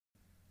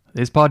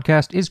This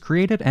podcast is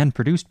created and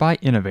produced by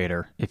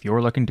Innovator. If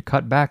you're looking to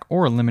cut back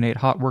or eliminate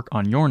hot work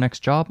on your next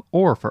job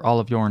or for all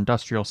of your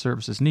industrial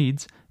services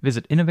needs,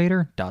 visit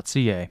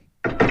innovator.ca.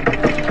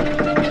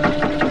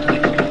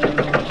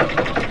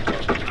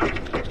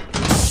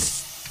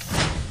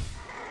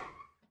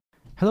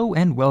 Hello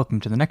and welcome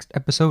to the next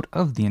episode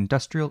of the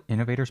Industrial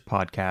Innovators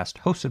Podcast,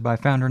 hosted by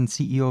founder and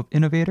CEO of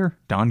Innovator,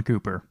 Don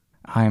Cooper.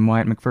 I'm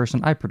Wyatt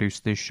McPherson. I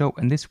produce this show,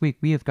 and this week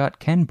we have got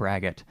Ken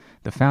Braget,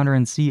 the founder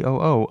and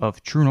COO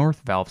of True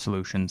North Valve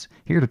Solutions,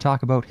 here to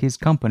talk about his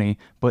company,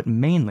 but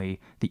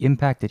mainly the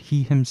impact that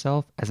he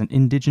himself, as an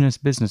Indigenous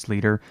business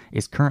leader,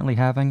 is currently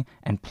having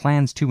and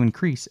plans to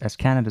increase as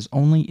Canada's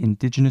only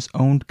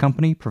Indigenous-owned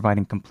company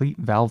providing complete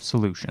valve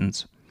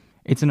solutions.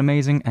 It's an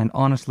amazing and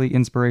honestly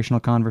inspirational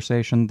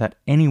conversation that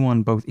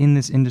anyone both in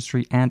this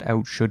industry and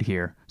out should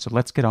hear. So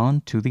let's get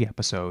on to the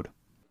episode.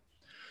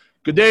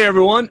 Good day,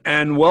 everyone,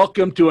 and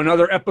welcome to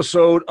another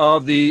episode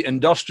of the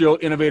Industrial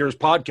Innovators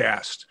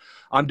Podcast.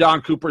 I'm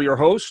Don Cooper, your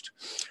host,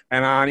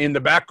 and in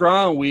the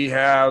background, we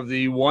have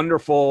the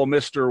wonderful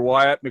Mr.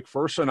 Wyatt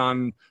McPherson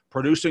on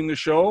producing the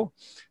show.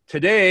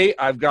 Today,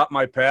 I've got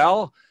my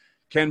pal,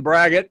 Ken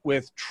Braget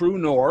with True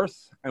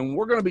North, and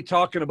we're going to be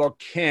talking about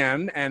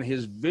Ken and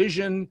his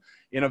vision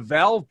in a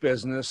valve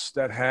business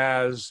that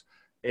has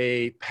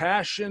a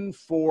passion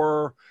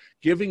for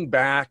giving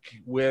back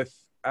with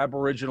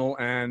Aboriginal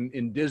and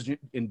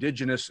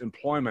Indigenous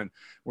employment.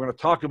 We're going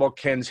to talk about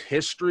Ken's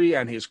history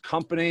and his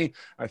company.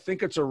 I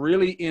think it's a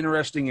really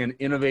interesting and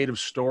innovative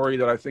story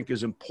that I think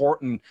is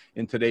important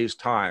in today's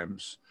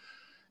times.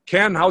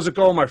 Ken, how's it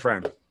going, my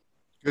friend?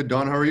 Good,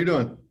 Don. How are you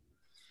doing?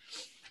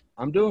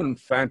 I'm doing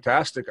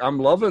fantastic. I'm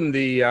loving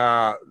the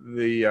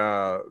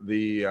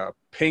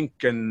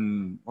pink,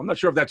 and I'm not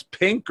sure if that's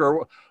pink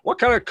or what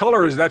kind of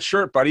color is that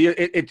shirt, buddy.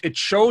 It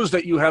shows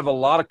that you have a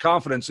lot of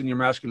confidence in your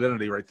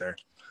masculinity right there.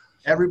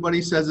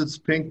 Everybody says it's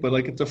pink, but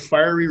like it's a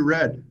fiery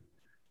red.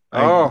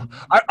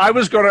 I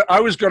was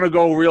gonna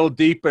go real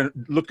deep and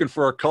looking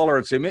for a color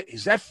and say,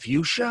 is that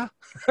fuchsia?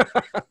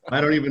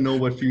 I don't even know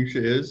what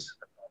fuchsia is.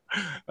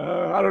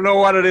 I don't know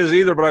what it is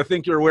either, but I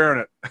think you're wearing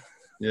it.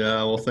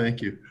 Yeah, well,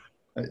 thank you.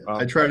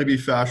 I try to be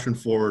fashion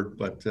forward,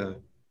 but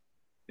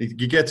it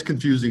gets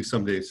confusing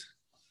some days.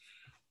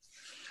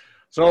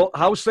 So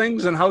how's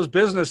things and how's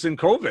business in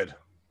COVID?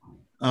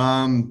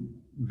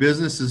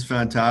 Business is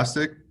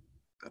fantastic.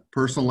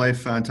 Personal life,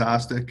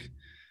 fantastic.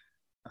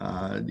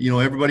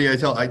 Everybody I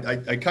tell,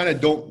 I kind of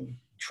don't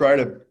try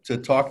to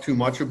talk too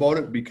much about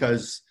it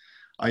because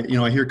I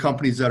hear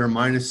companies that are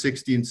minus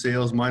 60 in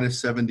sales,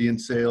 minus 70 in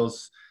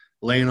sales,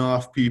 laying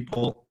off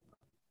people.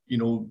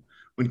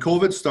 When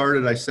COVID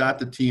started, I sat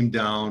the team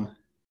down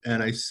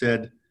and I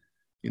said,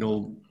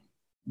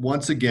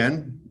 once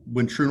again,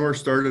 when True North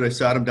started, I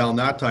sat them down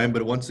that time.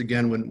 But once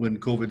again, when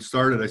COVID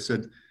started, I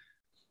said,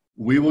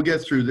 we will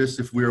get through this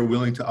if we are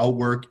willing to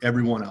outwork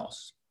everyone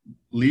else.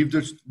 Leave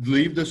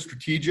the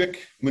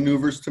strategic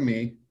maneuvers to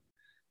me.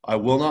 I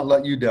will not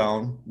let you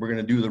down. We're going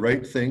to do the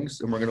right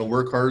things and we're going to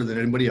work harder than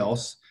anybody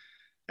else.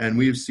 And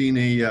we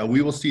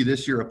will see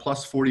this year a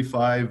plus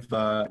 45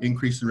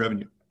 increase in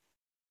revenue.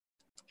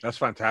 That's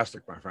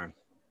fantastic, my friend.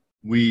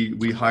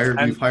 We've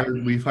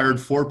hired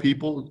 4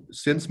 people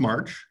since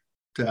March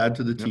to add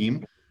to the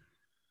team.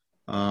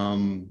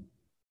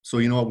 So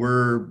you know what,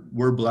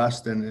 we're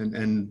blessed and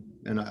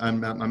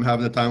I'm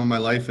having the time of my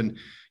life. And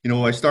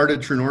I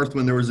started True North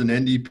when there was an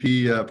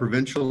NDP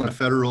provincial and a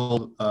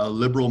federal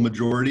liberal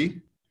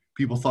majority.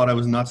 People thought I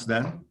was nuts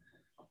then,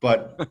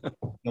 but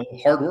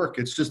hard work.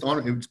 It's just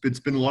it's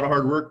been a lot of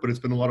hard work, but it's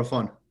been a lot of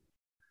fun.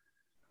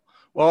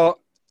 Well,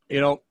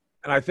 and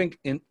I think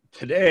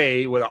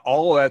today with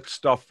all that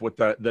stuff, with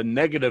the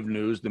negative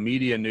news, the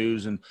media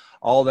news, and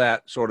all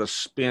that sort of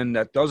spin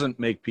that doesn't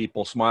make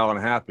people smile and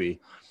happy,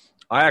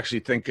 I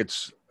actually think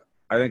it's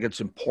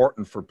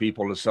important for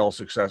people to sell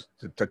success,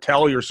 to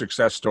tell your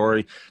success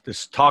story,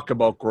 to talk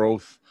about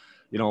growth,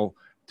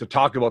 to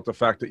talk about the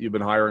fact that you've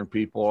been hiring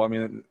people. I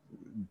mean,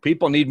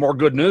 people need more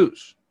good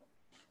news.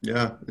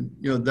 Yeah.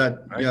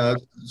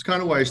 It's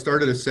kind of why I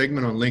started a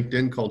segment on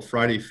LinkedIn called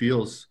Friday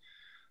Feels,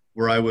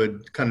 where I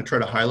would kind of try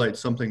to highlight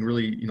something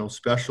really,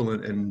 special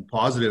and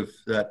positive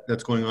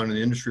that's going on in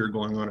the industry or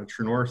going on at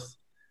True North.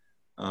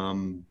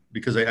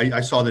 Because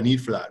I saw the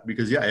need for that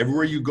because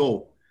everywhere you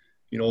go,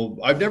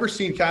 I've never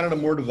seen Canada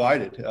more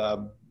divided,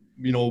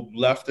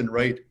 left and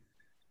right.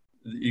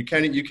 You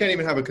can't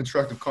even have a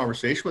constructive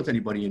conversation with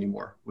anybody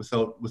anymore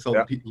without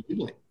people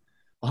leaving.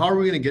 Well, how are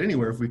we going to get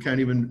anywhere if we can't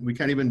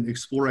even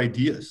explore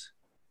ideas,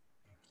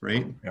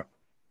 right? Yeah,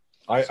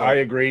 I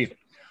agree.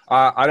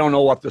 I don't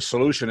know what the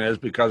solution is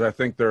because I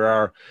think there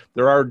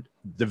are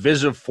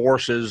divisive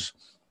forces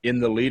in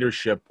the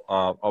leadership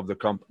of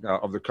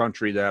the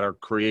country that are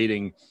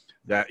creating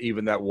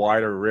that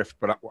wider rift.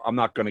 But I'm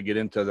not going to get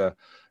into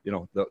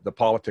the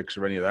politics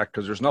or any of that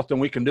because there's nothing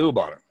we can do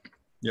about it.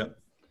 Yeah.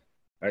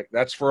 Right?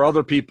 That's for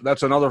other people.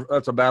 That's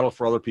a battle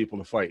for other people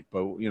to fight.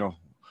 But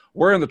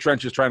we're in the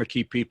trenches trying to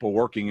keep people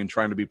working and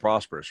trying to be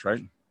prosperous,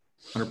 right?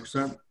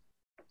 100%.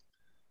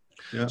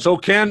 Yeah. So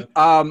Ken,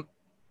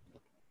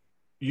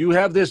 you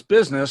have this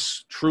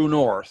business, True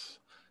North.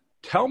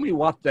 Tell me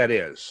what that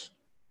is.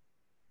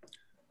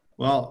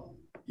 Well,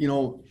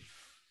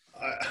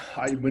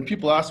 I when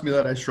people ask me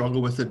that, I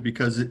struggle with it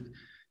because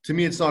to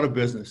me, it's not a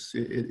business.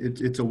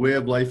 It's a way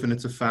of life, and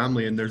it's a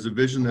family, and there's a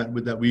vision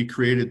that we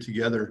created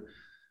together.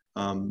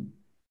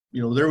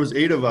 There was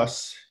 8 of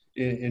us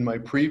in my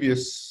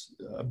previous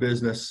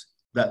business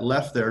that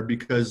left there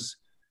because,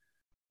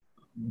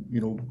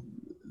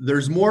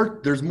 there's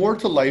more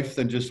to life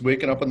than just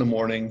waking up in the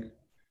morning,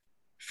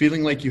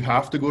 feeling like you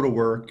have to go to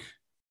work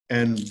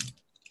and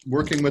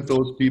working with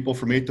those people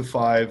from 8 to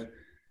 5.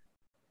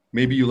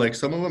 Maybe you like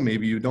some of them,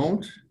 maybe you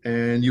don't,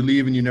 and you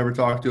leave and you never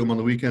talk to them on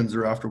the weekends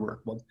or after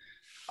work. Well,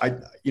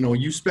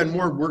 you spend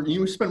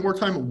more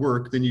time at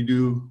work than you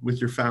do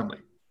with your family.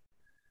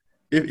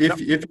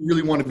 If you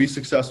really want to be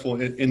successful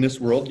in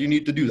this world, you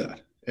need to do that.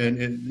 And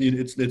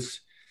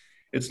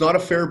it's not a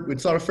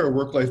fair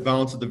work-life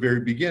balance at the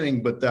very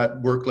beginning, but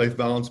that work-life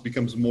balance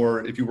becomes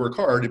more, if you work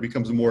hard, it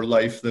becomes more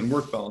life than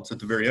work balance at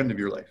the very end of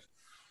your life.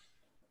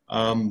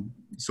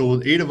 So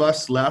 8 of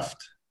us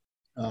left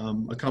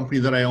a company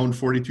that I owned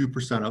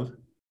 42% of,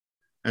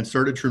 and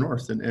started True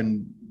North.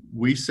 And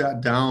we sat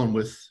down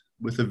with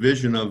a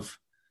vision of,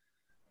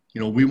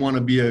 we want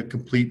to be a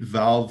complete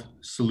valve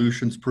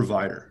solutions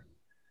provider.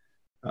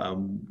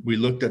 We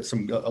looked at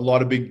a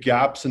lot of big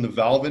gaps in the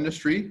valve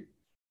industry,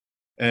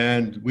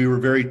 and we were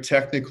very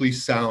technically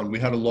sound. We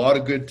had a lot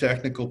of good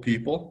technical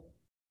people,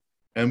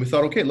 and we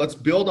thought, okay, let's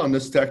build on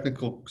this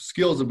technical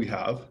skills that we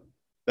have.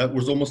 That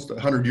was almost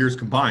 100 years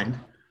combined.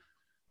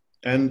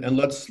 And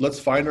let's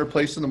find our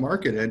place in the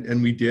market.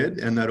 And we did,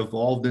 and that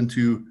evolved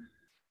into,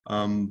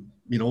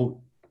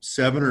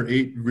 7 or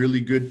 8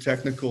 really good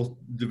technical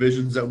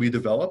divisions that we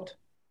developed.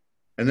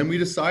 And then we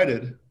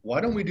decided, why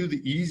don't we do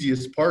the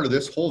easiest part of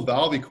this whole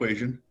valve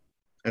equation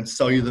and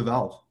sell you the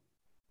valve,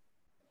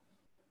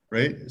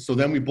 right? So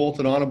then we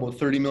bolted on about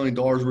 $30 million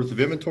worth of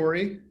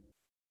inventory,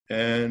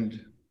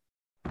 and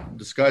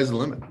the sky's the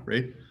limit,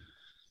 right?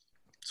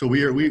 So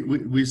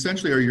we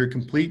essentially are your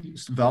complete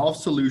valve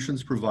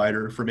solutions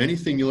provider, from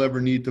anything you'll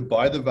ever need to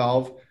buy the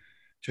valve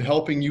to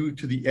helping you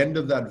to the end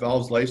of that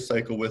valve's life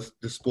cycle with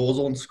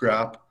disposal and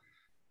scrap,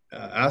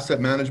 asset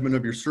management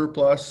of your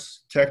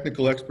surplus,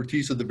 technical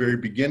expertise at the very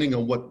beginning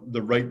on what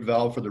the right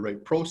valve for the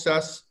right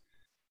process,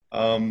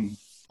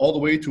 all the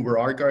way to where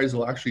our guys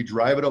will actually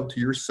drive it out to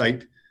your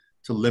site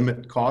to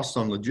limit costs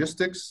on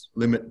logistics,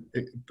 limit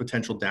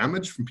potential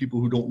damage from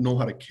people who don't know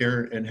how to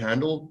care and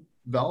handle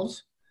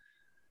valves.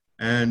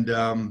 And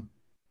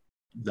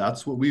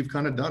that's what we've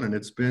kind of done. And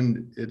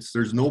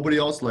there's nobody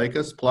else like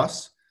us.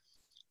 Plus,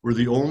 we're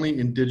the only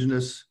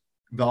Indigenous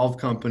valve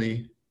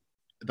company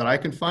that I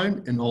can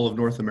find in all of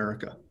North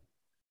America.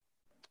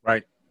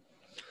 Right.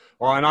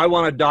 Well, and I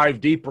want to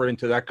dive deeper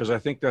into that because I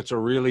think that's a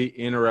really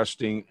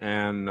interesting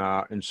and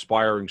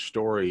inspiring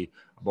story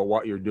about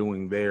what you're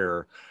doing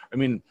there. I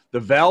mean, the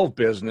valve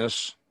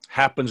business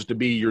happens to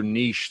be your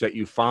niche that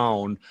you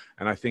found.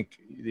 And I think,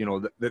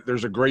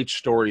 there's a great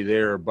story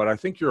there, but I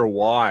think your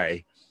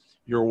why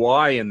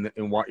in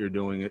what you're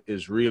doing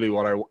is really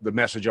the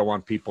message I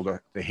want people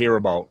to hear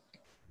about.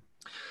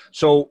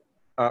 So,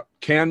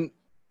 Ken,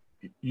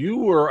 you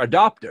were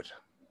adopted.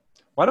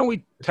 Why don't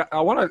we,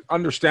 I want to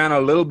understand a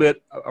little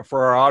bit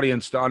for our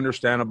audience to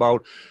understand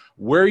about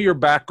where your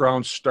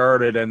background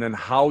started and then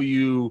how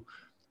you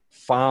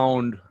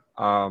found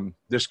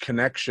this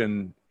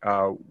connection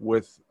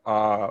with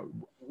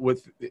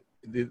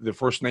the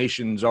First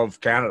Nations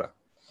of Canada.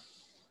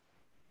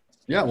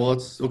 Yeah, well,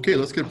 it's okay.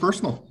 Let's get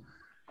personal.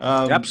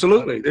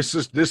 Absolutely. This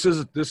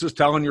is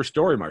telling your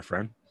story, my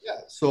friend.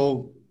 Yeah.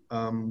 So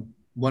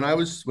when I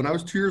was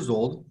 2 years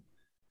old,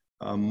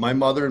 my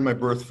mother and my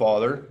birth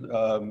father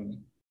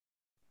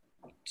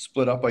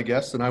split up, I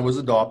guess, and I was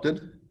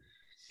adopted.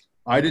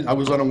 I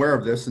was unaware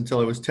of this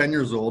until I was 10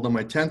 years old. On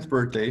my 10th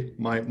birthday,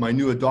 my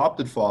new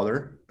adopted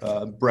father,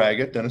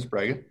 Dennis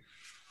Braget,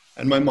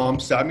 and my mom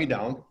sat me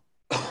down,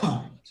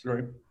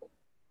 sorry,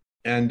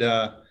 and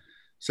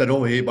said,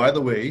 "Oh, hey, by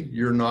the way,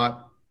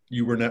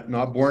 you were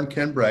not born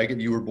Ken Braget.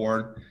 You were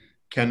born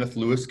Kenneth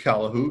Lewis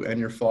Callahoo, and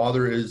your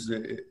father is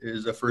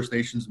a First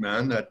Nations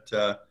man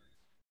that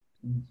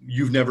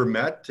you've never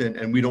met,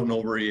 and we don't know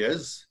where he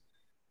is."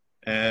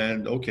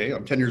 And okay,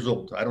 I'm 10 years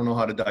old. I don't know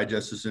how to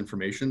digest this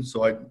information,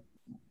 so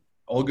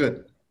all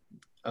good.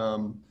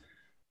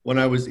 When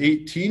I was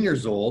 18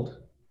 years old,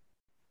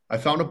 I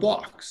found a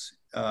box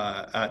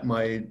at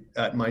my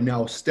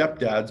now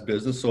stepdad's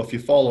business. So if you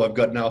follow, I've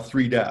got now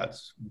 3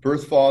 dads: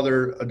 birth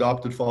father,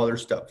 adopted father,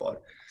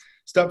 stepfather.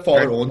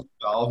 Stepfather owns a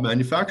valve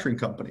manufacturing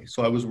company,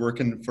 so I was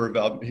working for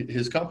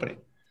his company.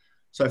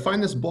 So I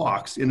find this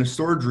box in a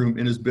storage room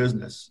in his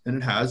business, and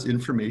it has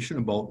information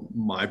about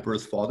my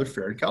birth father,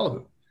 Farron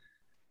Callahoo.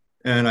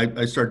 And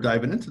I start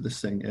diving into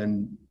this thing,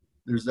 and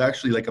there's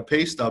actually like a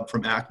pay stub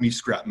from Acme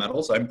Scrap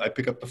Metals. I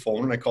pick up the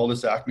phone and I call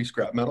this Acme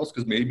Scrap Metals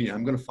because maybe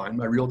I'm going to find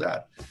my real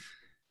dad.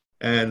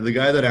 And the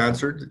guy that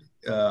answered,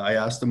 I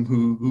asked him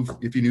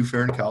if he knew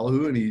Farron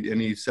Callahoo, and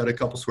he said a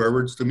couple swear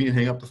words to me and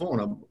hang up the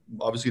phone.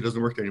 Obviously, it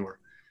doesn't work anymore.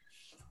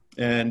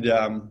 And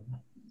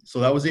So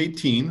that was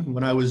 18.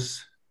 When I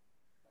was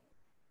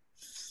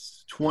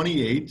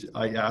 28,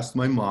 I asked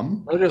my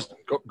mom. I'll just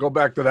go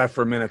back to that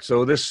for a minute.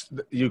 So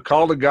you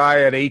called a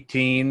guy at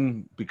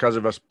 18 because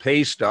of a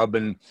pay stub,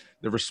 and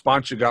the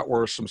response you got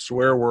were some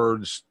swear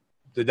words.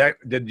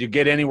 Did you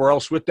get anywhere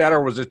else with that,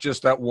 or was it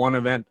just that one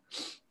event?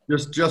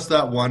 Just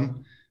that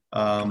one.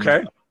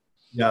 Okay.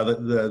 Yeah,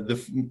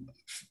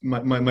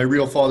 my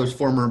real father's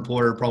former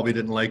employer probably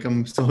didn't like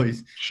him, so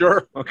he's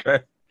Sure. Okay.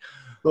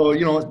 so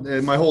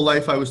my whole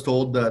life I was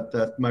told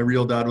that my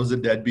real dad was a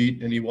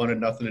deadbeat and he wanted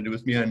nothing to do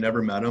with me. I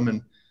never met him,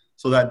 and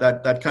so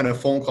that kind of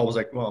phone call was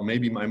like, well,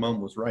 maybe my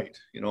mom was right,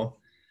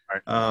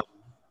 Right.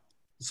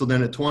 So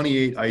then at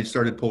 28, I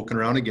started poking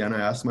around again.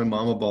 I asked my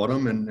mom about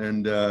him,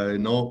 and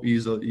no,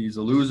 he's a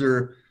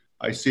loser.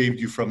 I saved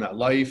you from that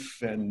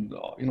life, and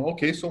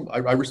okay, so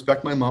I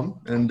respect my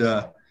mom and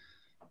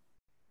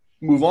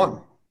move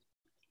on.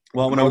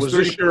 Well, when I was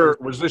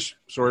 30, was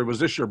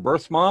this your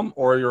birth mom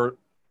or your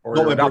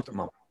my adopted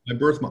mom? My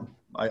birth mom.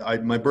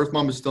 My birth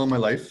mom is still in my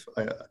life.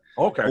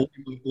 Okay.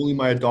 Only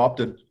my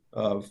adopted,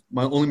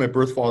 only my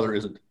birth father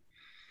isn't.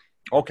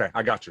 Okay,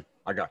 I got you.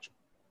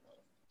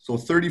 So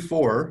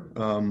 34,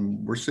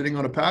 we're sitting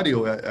on a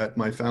patio at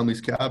my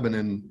family's cabin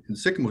in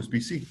Sycamore,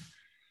 BC.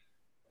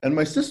 And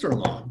my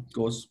sister-in-law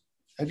goes,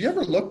 have you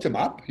ever looked him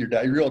up, your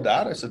real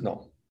dad? I said,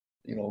 no.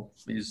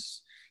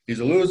 He's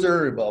a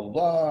loser, blah, blah,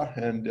 blah.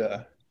 And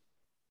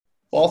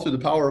all through the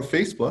power of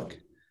Facebook,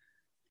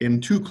 in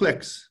 2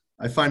 clicks,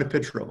 I find a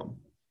picture of him.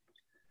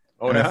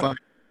 Oh, and yeah? I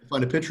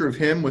find a picture of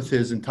him with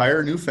his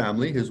entire new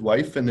family, his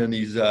wife, and then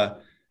these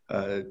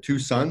 2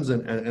 sons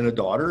and a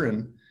daughter.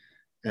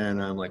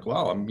 And I'm like,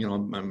 wow,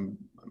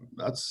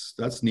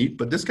 that's neat.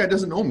 But this guy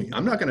doesn't know me.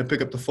 I'm not going to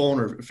pick up the phone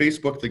or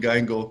Facebook the guy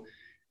and go,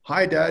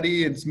 hi,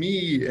 daddy, it's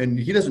me. And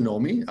he doesn't know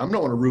me. I'm not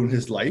going to ruin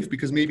his life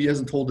because maybe he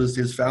hasn't told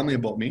his family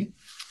about me.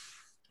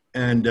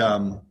 And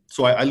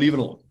so I leave it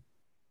alone.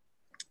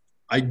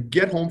 I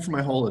get home for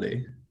my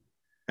holiday.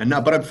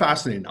 But I'm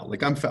fascinated now.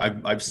 Like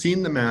I've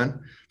seen the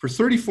man for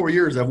 34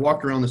 years. I've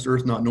walked around this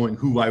earth not knowing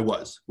who I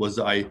was. Was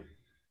my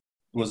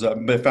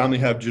family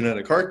have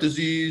genetic heart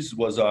disease?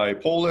 Was I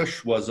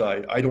Polish?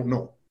 I don't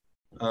know.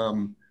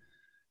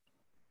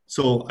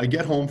 So I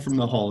get home from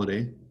the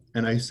holiday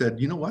and I said,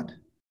 you know what?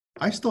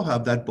 I still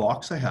have that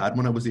box I had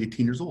when I was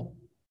 18 years old.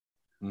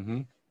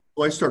 Mm-hmm.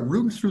 So I start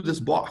rooting through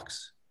this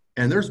box,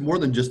 and there's more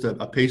than just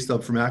a pay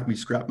stub from Acme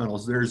Scrap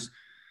Metals. There's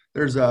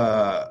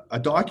a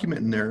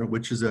document in there,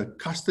 which is a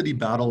custody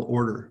battle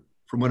order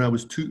from when I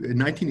was in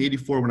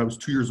 1984, when I was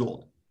 2 years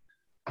old.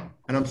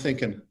 And I'm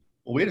thinking,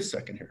 well, wait a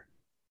second here.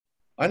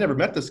 I never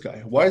met this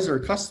guy. Why is there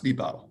a custody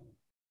battle?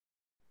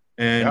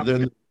 And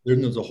then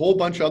there's a whole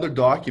bunch of other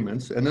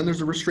documents, and then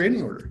there's a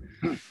restraining order.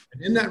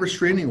 And in that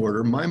restraining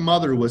order, my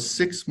mother was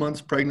 6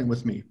 months pregnant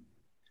with me.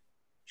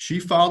 She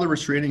filed a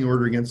restraining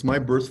order against my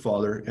birth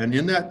father, and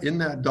in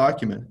that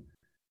document,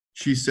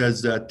 she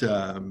says that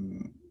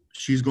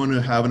she's going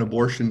to have an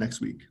abortion next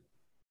week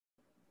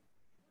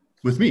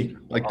with me,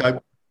 like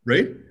that,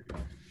 right?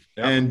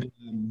 Yeah.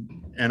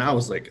 And I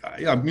was like,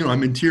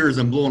 I'm in tears.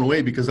 I'm blown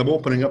away because I'm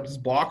opening up this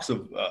box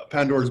of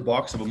Pandora's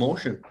box of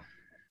emotion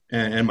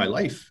and my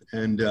life,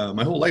 and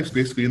my whole life's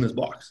basically in this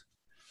box.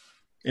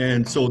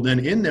 And so then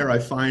in there, I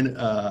find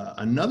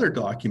another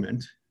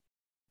document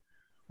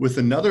with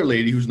another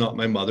lady who's not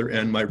my mother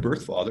and my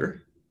birth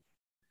father.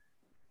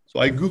 So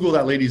I Google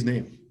that lady's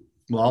name.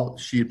 Well,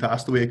 she had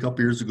passed away a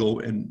couple years ago,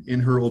 and in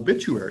her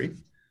obituary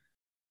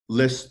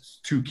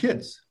lists 2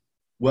 kids.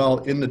 Well,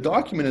 in the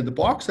document in the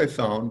box I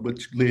found,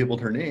 which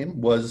labeled her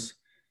name, was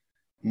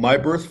my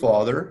birth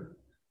father,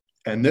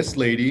 and this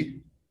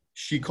lady,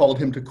 she called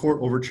him to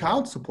court over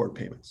child support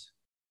payments.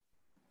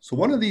 So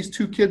one of these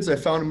 2 kids I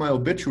found in my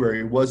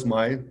obituary was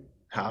my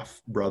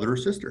half brother or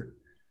sister.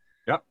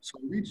 Yeah. So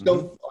I reached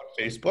out on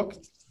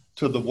Facebook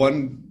to the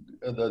one,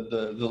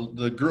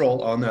 the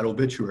girl on that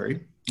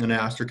obituary, and I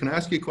asked her, can I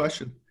ask you a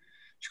question?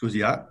 She goes,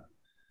 yeah.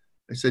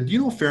 I said, do you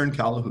know Farron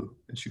Calahoo?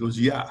 And she goes,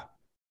 yeah,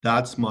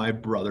 that's my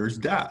brother's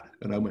dad.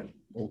 And I went,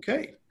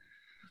 okay.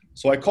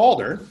 So I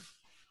called her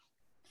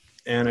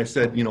and I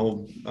said,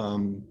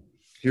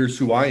 here's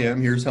who I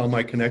am. Here's how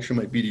my connection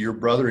might be to your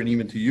brother and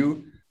even to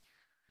you.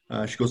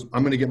 She goes,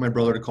 I'm going to get my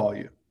brother to call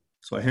you.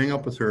 So I hang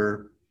up with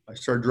her. I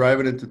start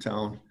driving into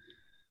town.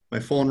 My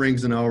phone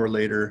rings an hour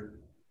later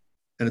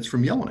and it's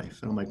from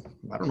Yellowknife. And I'm like,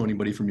 I don't know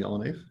anybody from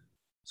Yellowknife.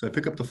 So I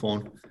pick up the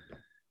phone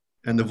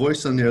and the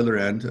voice on the other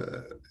end,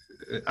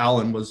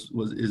 Alan is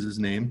his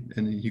name.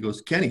 And he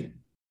goes, Kenny.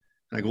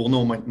 And I go, well,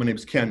 no, my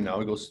name's Ken now.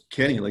 He goes,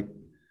 Kenny, like,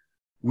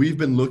 we've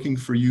been looking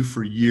for you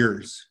for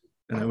years.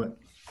 And I went,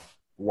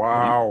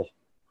 wow.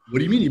 What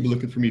do you mean you've been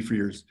looking for me for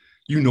years?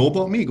 You know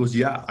about me? He goes,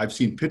 yeah, I've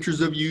seen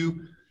pictures of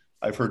you.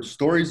 I've heard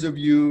stories of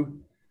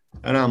you.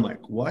 And I'm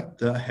like, what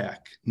the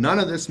heck? None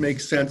of this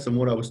makes sense in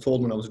what I was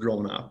told when I was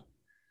growing up.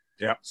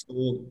 Yeah.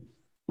 So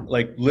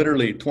like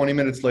literally 20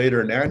 minutes later,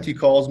 an auntie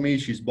calls me.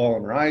 She's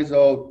bawling her eyes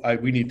out.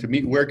 We need to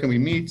meet. Where can we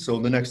meet? So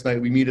the next night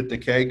we meet at the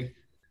Keg.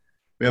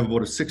 We have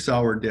about a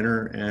 6-hour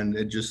dinner, and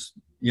it just,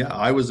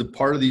 I was a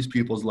part of these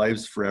people's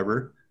lives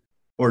forever.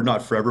 or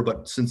not forever,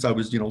 but since I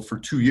was, for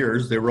 2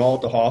 years. They were all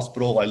at the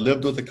hospital. I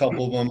lived with a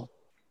couple of them.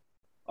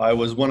 I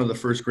was one of the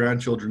first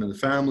grandchildren in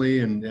the family,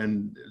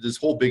 and this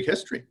whole big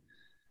history.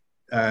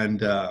 And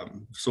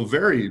so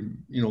very,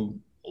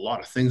 a lot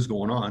of things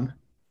going on.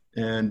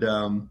 And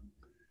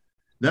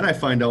then I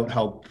find out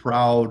how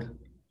proud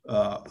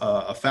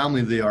a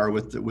family they are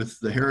with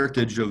the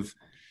heritage of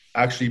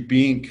actually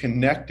being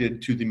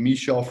connected to the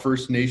Michel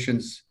First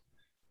Nations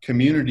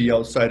community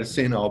outside of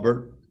St.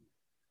 Albert.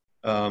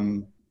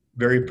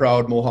 Very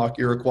proud Mohawk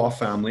Iroquois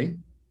family.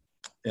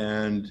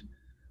 And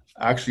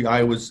actually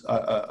I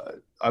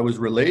was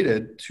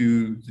related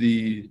to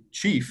the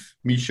chief,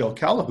 Michel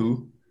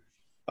Calahoo,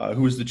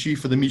 who was the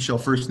chief of the Michel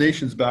First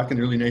Nations back in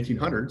the early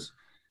 1900s.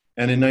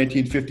 And in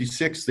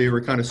 1956, they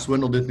were kind of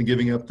swindled into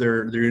giving up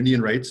their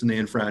Indian rights, and they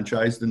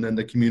enfranchised, and then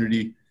the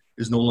community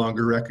is no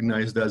longer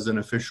recognized as an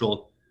official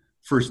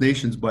First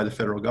Nations by the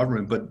federal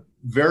government, but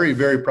very,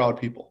 very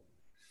proud people.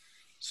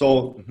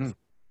 So,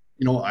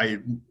 I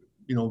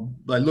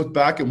look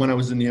back at when I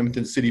was in the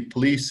Edmonton City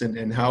Police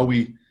and how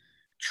we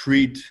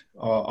treat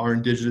our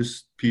Indigenous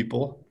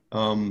people.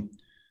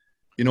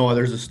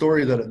 There's a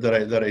story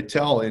that I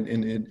tell, and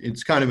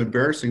it's kind of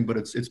embarrassing, but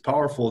it's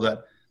powerful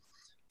that,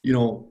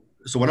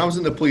 so when I was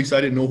in the police, I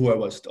didn't know who I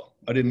was still.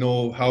 I didn't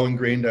know how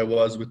ingrained I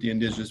was with the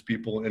Indigenous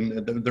people,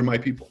 and they're my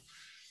people.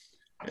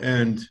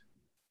 And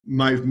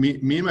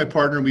me and my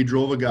partner, we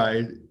drove a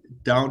guy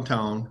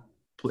downtown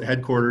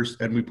headquarters,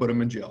 and we put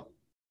him in jail.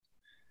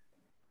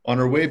 On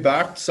our way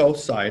back south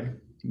side,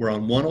 we're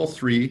on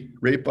 103,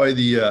 right by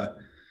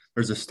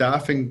there's a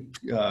staffing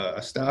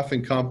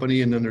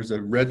company, and then there's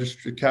a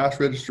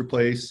cash register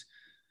place.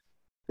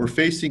 We're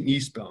facing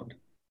eastbound,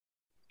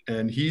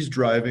 and he's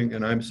driving,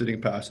 and I'm sitting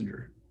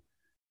passenger.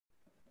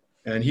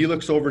 And he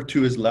looks over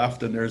to his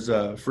left, and there's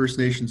a First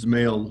Nations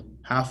male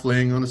half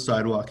laying on the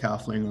sidewalk,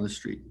 half laying on the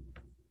street,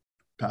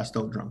 passed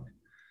out drunk.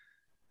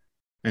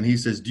 And he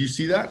says, "Do you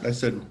see that?" I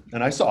said,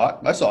 and I saw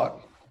it.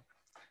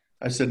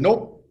 I said,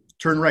 "Nope,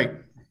 turn right."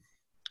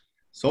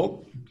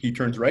 So he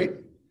turns right.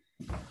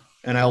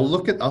 And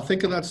I'll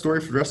think of that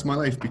story for the rest of my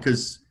life,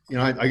 because,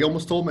 I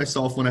almost told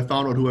myself when I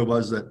found out who I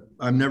was that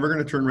I'm never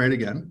going to turn right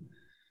again.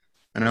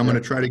 And I'm going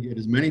to try to get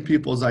as many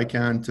people as I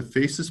can to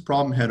face this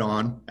problem head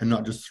on and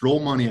not just throw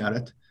money at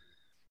it.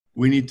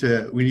 We need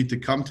to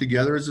come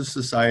together as a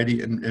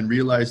society and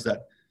realize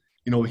that,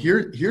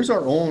 here's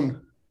our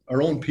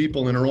own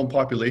people in our own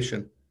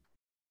population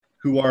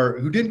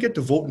who didn't get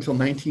to vote until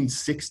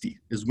 1960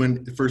 is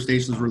when the First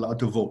Nations were allowed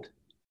to vote.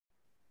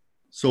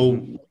 So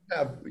we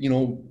have,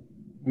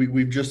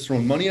 we've just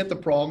thrown money at the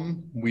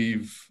problem.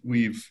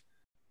 We've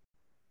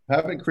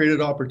haven't created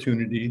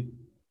opportunity,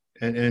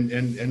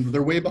 and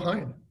they're way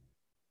behind.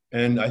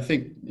 And I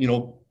think,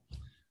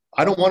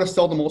 I don't want to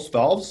sell the most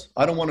valves.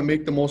 I don't want to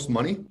make the most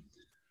money.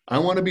 I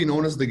want to be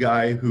known as the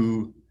guy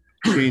who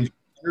changed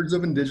hundreds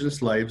of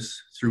Indigenous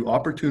lives through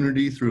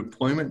opportunity, through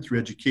employment, through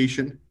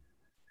education.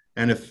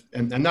 And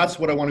that's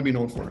what I want to be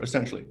known for,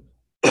 essentially.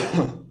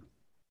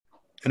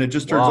 And it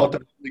just turns out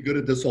that I'm really good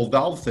at this whole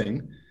valve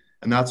thing.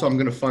 And that's how I'm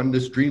going to fund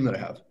this dream that I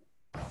have.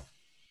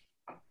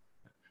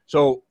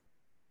 So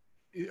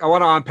I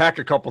want to unpack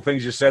a couple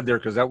things you said there,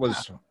 because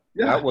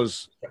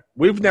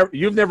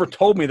you've never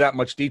told me that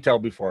much detail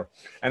before.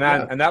 And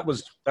that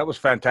was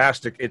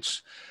fantastic.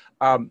 It's,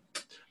 I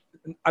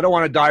don't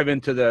want to dive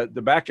into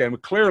the back end,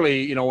 but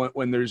clearly,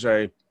 when there's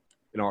a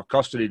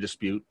custody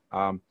dispute,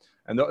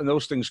 and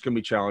those things can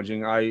be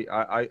challenging.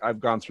 I've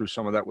gone through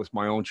some of that with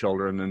my own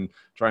children, and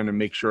trying to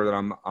make sure that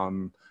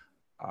I'm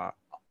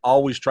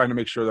always trying to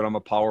make sure that I'm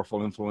a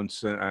powerful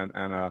influence and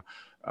a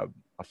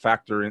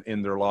factor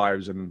in their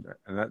lives, and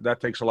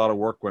that takes a lot of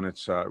work when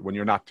when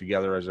you're not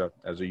together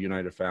as a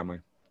united family.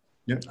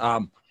 Yeah.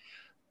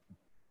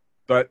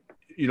 But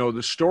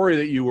the story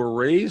that you were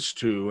raised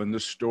to, and the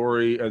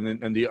story,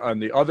 and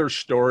the other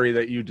story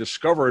that you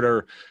discovered,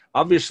 are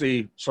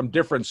obviously some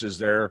differences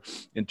there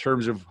in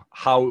terms of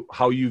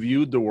how you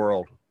viewed the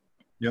world.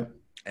 Yep.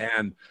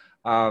 And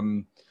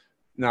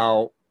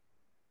now,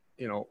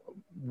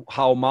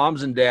 how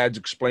moms and dads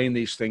explain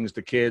these things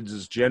to kids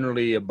is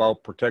generally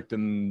about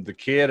protecting the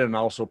kid and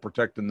also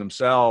protecting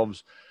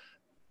themselves.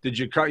 Did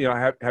you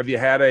have you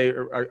had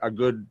a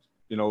good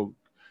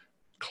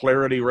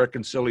clarity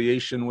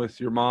reconciliation with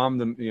your mom,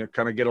 then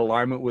kind of get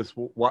alignment with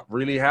what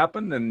really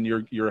happened, and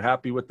you're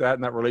happy with that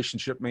and that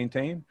relationship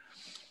maintained?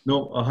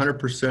 No,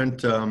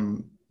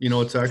 100%.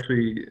 It's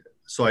actually,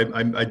 so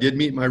I did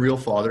meet my real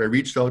father. I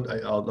reached out,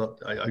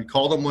 I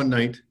called him one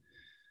night,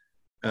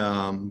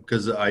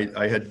 because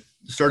I had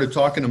started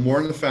talking to more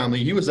in the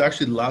family. He was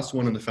actually the last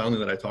one in the family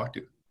that I talked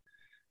to.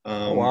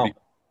 Oh, wow.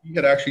 He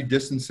had actually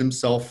distanced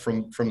himself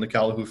from the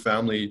Calahoo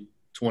family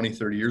 20,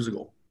 30 years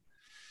ago.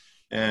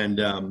 And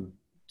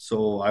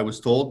so I was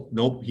told,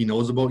 nope, he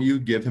knows about you,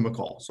 give him a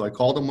call. So I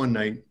called him one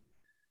night,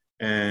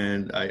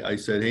 and I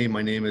said, hey,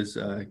 my name is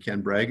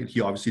Ken Braget.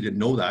 He obviously didn't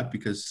know that,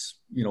 because,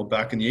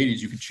 back in the 80s,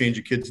 you could change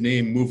a kid's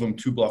name, move them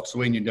 2 blocks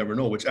away, and you'd never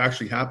know, which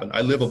actually happened.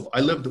 I lived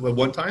at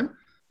one time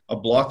a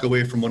block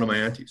away from one of my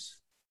aunties.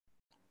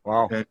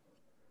 Wow.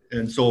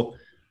 And so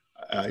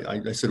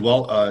I said,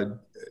 well,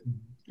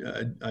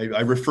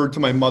 I referred to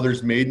my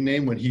mother's maiden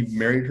name when he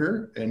married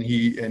her, and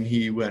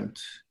he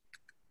went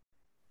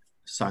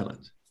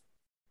silent.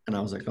 And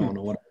I was like, oh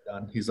no, what have I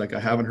done? He's like, I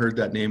haven't heard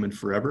that name in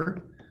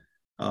forever.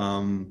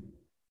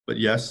 But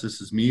yes,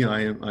 this is me.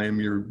 I am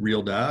your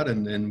real dad.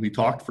 And then we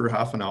talked for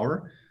half an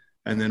hour,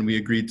 and then we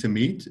agreed to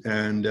meet.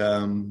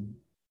 And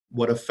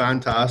what a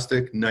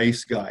fantastic,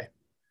 nice guy.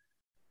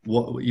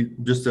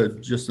 Just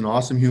an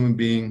awesome human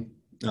being.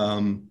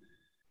 You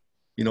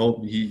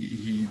know,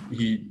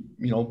 he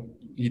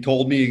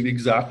told me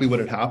exactly what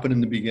had happened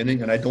in the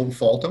beginning, and I don't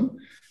fault him.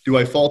 Do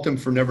I fault him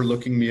for never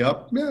looking me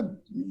up? Yeah,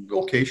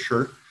 okay,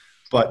 sure.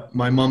 But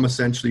my mom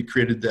essentially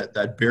created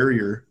that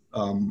barrier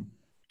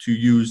to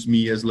use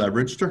me as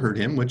leverage to hurt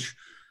him, which,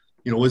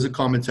 you know, is a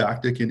common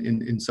tactic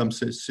in some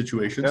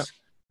situations.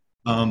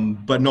 Yeah.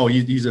 But no,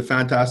 he's a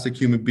fantastic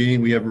human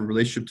being. We have a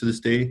relationship to this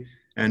day.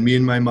 And me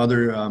and my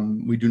mother,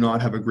 we do not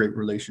have a great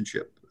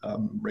relationship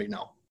right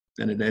now.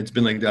 And it's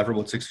been like that for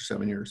about 6 or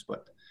 7 years.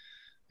 But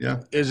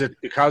yeah. Is it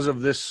because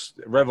of this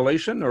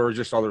revelation, or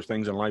just other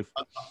things in life?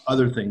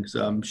 Other things.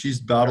 She's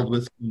battled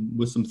with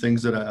some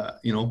things that,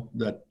 you know,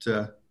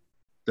 that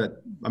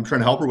I'm trying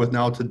to help her with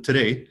now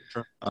today.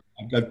 Sure.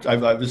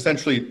 I've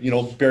essentially, you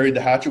know, buried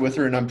the hatchet with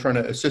her, and I'm trying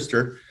to assist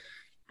her.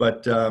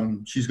 But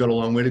she's got a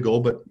long way to go.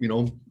 But, you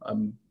know,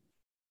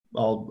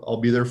 I'll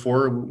be there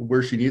for her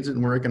where she needs it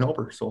and where I can help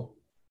her.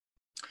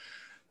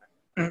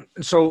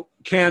 So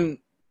can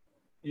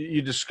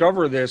you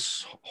discover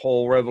this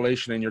whole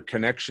revelation and your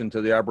connection to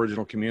the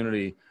Aboriginal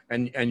community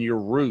and your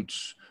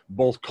roots,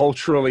 both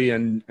culturally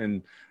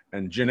and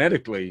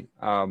genetically,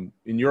 and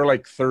you're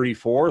like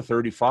 34,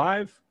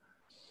 35?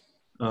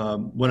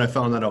 When I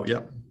found that out,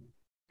 yeah.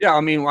 Yeah,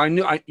 I mean,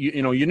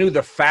 you knew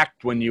the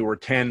fact when you were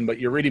 10, but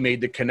you really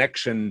made the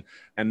connection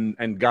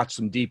and got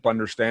some deep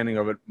understanding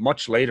of it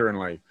much later in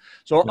life.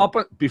 So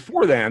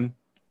before then,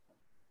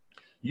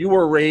 you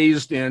were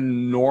raised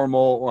in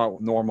normal,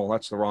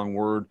 that's the wrong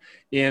word,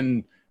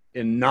 in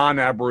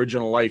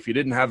non-Aboriginal life. You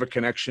didn't have a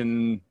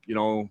connection, you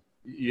know,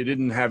 you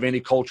didn't have any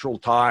cultural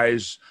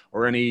ties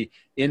or any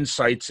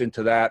insights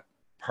into that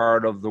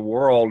part of the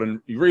world.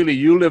 And really,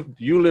 you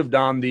lived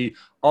on the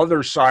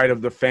other side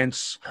of the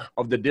fence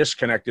of the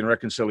disconnect and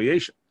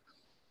reconciliation.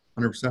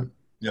 100%.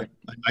 Yeah.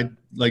 I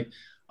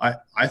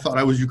thought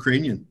I was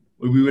Ukrainian.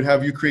 We would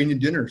have Ukrainian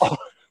dinners. Oh.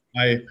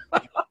 I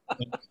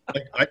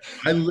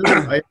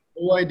had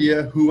no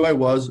idea who I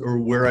was or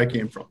where I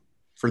came from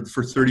for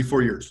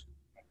 34 years.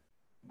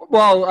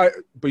 Well,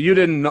 but you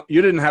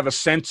didn't have a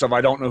sense of,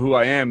 I don't know who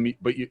I am,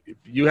 but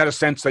you had a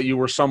sense that you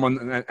were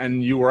someone,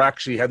 and you were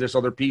actually had this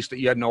other piece that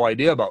you had no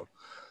idea about.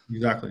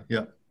 Exactly.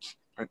 Yeah.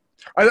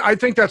 I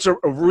think that's a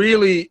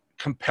really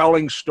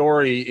compelling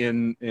story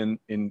in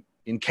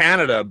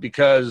Canada,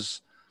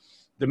 because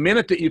the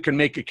minute that you can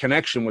make a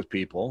connection with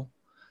people,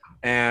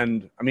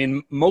 and I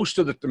mean,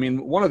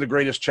 one of the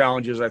greatest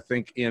challenges I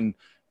think in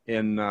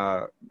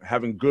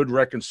having good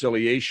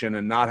reconciliation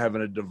and not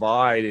having a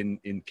divide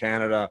in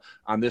Canada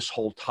on this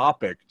whole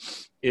topic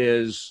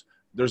is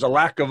there's a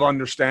lack of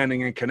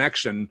understanding and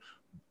connection,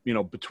 you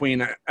know,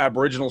 between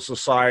Aboriginal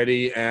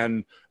society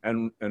and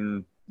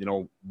you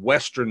know,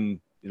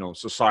 Western, you know,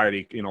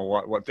 society, you know,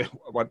 what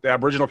the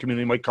Aboriginal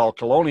community might call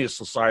colonial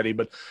society.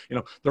 But, you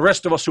know, the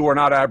rest of us who are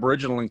not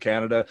Aboriginal in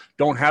Canada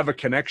don't have a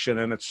connection,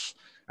 and it's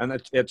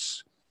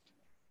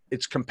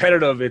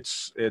competitive.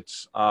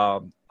 It's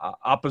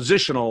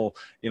oppositional.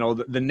 You know,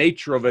 the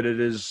nature of it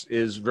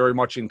is very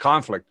much in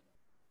conflict.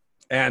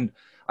 And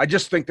I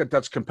just think that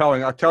that's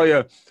compelling. I'll tell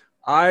you,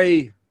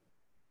 I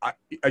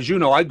as you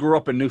know, I grew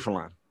up in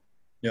Newfoundland.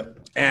 Yep.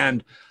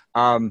 And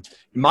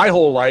my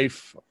whole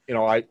life, you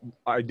know,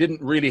 I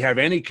didn't really have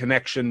any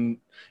connection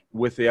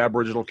with the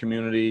Aboriginal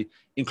community,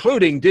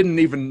 including didn't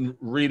even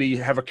really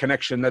have a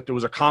connection that there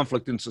was a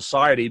conflict in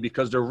society,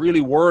 because there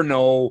really were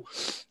no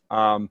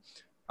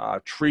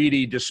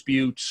treaty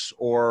disputes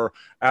or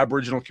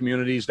Aboriginal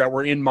communities that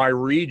were in my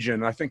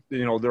region. I think,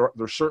 you know,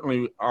 there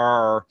certainly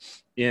are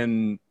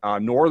in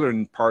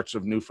northern parts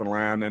of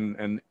Newfoundland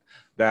and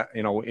that,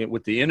 you know,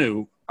 with the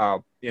Innu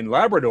in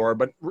Labrador,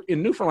 but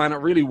in Newfoundland, it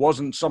really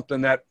wasn't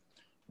something that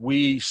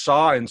we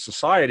saw in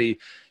society.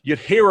 You'd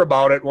hear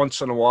about it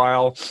once in a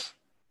while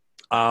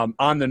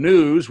on the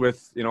news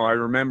with, you know, I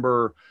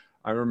remember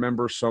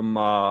some,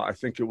 I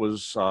think it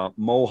was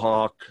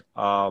Mohawk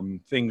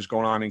things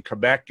going on in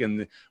Quebec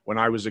when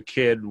I was a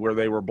kid, where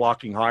they were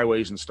blocking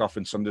highways and stuff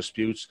in some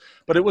disputes.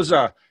 But it was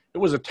a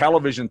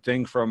television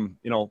thing from,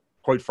 you know,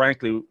 quite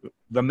frankly,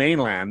 the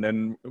mainland,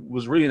 and it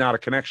was really not a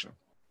connection.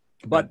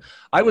 But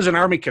I was in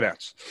Army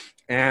Cadets,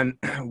 and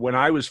when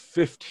I was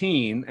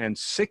 15 and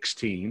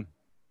 16,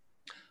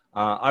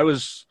 I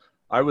was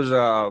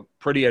a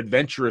pretty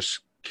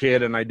adventurous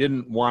kid, and I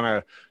didn't want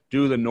to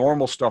do the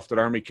normal stuff that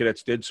Army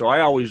Cadets did. So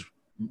I always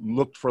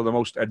looked for the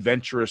most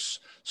adventurous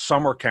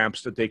summer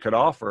camps that they could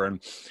offer. And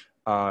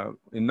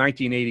in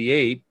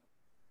 1988,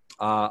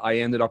 I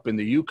ended up in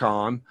the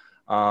Yukon,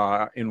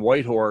 in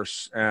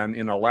Whitehorse, and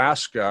in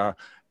Alaska,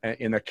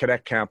 in a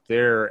cadet camp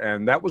there.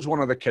 And that was one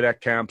of the cadet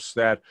camps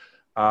that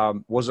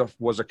was a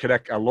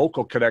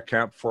local cadet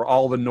camp for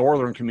all the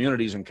northern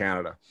communities in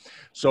Canada.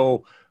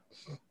 So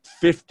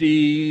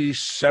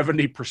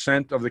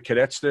 50-70% of the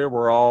cadets there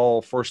were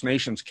all First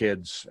Nations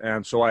kids.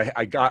 And so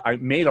I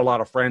made a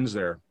lot of friends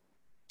there.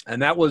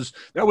 And that was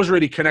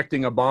really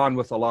connecting a bond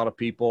with a lot of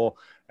people.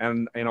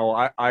 And, you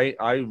know,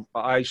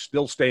 I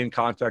still stay in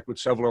contact with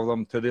several of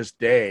them to this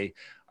day,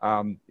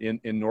 in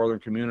northern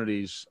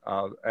communities.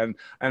 And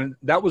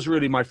that was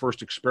really my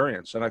first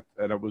experience. And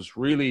it was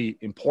really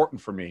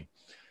important for me.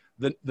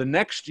 The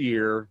next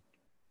year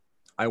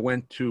I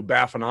went to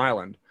Baffin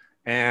Island,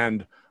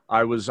 and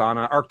I was on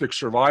an Arctic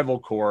survival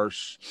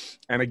course.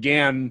 And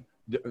again,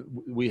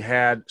 we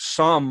had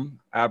some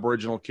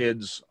Aboriginal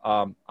kids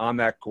on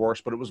that course,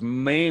 but it was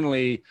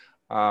mainly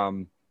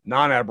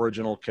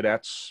non-Aboriginal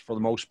cadets for the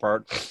most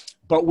part.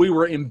 But we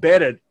were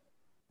embedded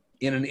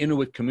in an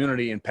Inuit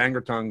community in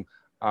Pangertung,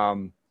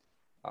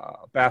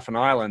 Baffin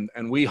Island,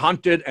 and we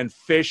hunted and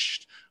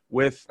fished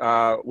with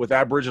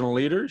Aboriginal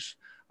leaders.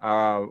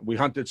 We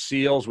hunted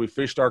seals, we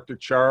fished Arctic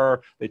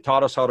char. They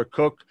taught us how to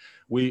cook.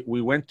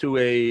 We went to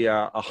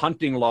a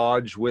hunting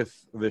lodge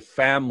with the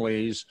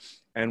families,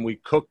 and we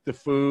cooked the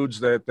foods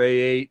that they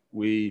ate.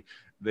 The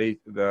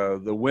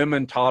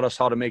women taught us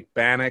how to make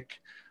bannock.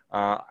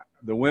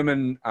 The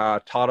women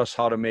taught us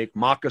how to make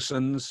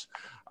moccasins,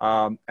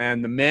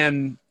 and the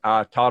men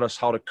taught us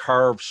how to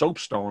carve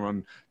soapstone.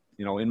 And,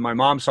 you know, in my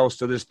mom's house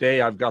to this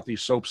day, I've got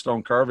these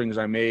soapstone carvings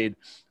I made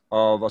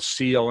of a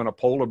seal and a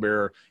polar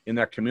bear in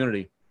that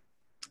community.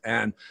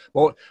 And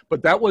but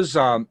that was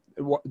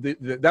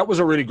that was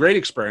a really great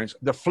experience.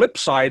 The flip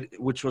side,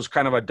 which was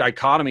kind of a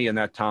dichotomy in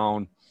that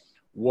town,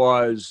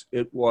 was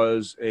it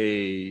was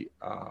a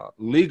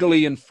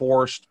legally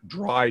enforced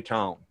dry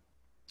town,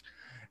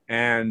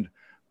 and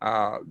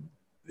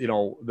you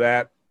know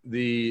that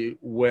they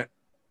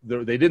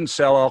didn't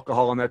sell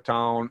alcohol in that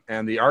town,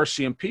 and the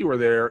RCMP were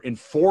there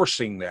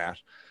enforcing that.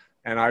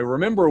 And I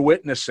remember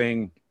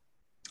witnessing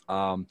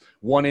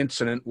one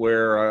incident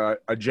where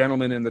a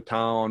gentleman in the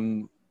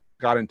town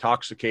got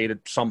intoxicated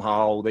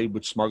somehow. They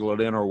would smuggle it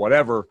in or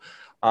whatever.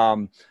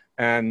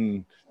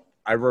 And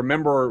I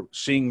remember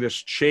seeing this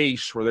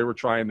chase where they were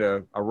trying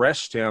to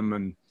arrest him.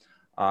 And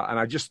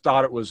I just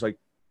thought it was like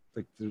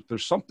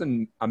there's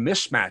something, a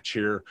mismatch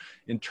here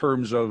in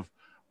terms of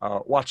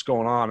what's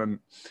going on. And,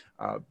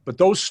 but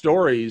those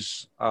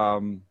stories,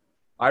 you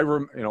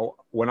know,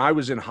 when I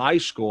was in high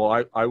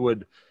school, I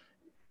would,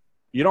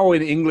 you know,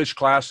 in English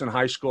class in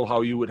high school,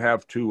 how you would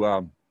have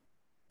to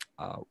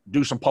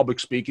do some public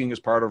speaking as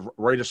part of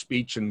write a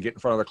speech and get in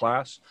front of the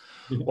class.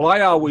 Well, I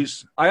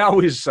always,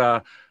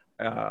 you know,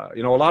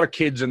 a lot of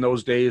kids in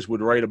those days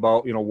would write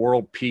about, you know,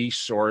 world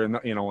peace, or in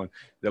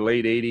the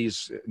late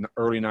 80s,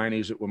 early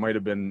 90s, it might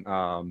have been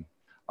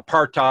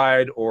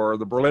apartheid or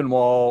the Berlin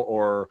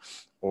Wall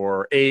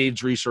or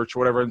AIDS research or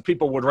whatever. And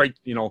people would write,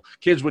 you know,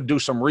 kids would do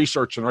some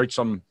research and write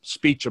some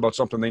speech about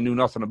something they knew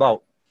nothing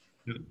about.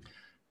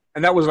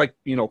 And that was like,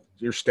 you know,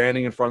 you're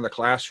standing in front of the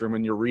classroom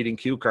and you're reading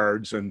cue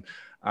cards and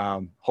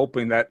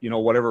hoping that, you know,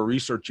 whatever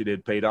research you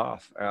did paid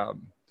off.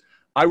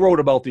 I wrote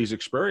about these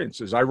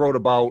experiences. I wrote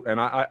about, and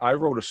I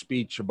wrote a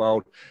speech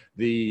about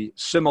the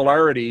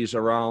similarities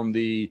around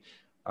the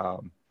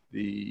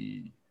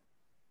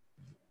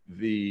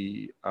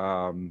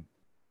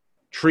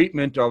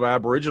treatment of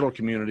Aboriginal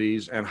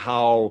communities, and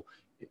how,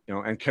 you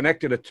know, and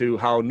connected it to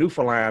how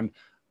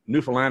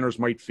Newfoundlanders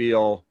might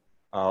feel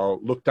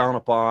looked down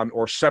upon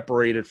or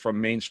separated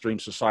from mainstream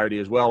society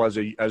as well as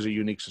a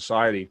unique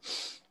society.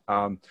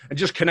 And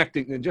just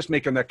connecting and just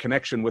making that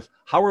connection with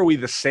how are we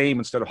the same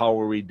instead of how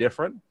are we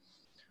different.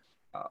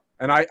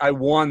 And I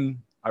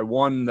won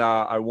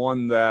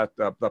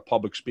that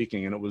public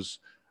speaking, and it was,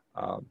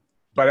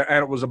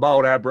 it was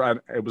about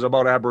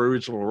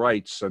Aboriginal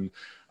rights. And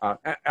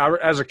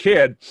as a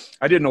kid,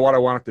 I didn't know what I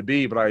wanted to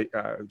be, but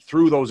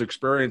through those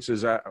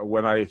experiences,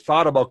 when I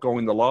thought about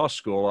going to law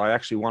school, I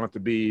actually wanted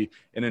to be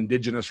an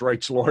Indigenous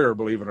rights lawyer,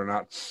 believe it or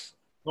not.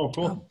 Oh,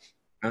 cool.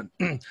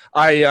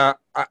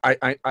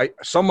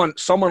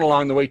 Someone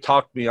along the way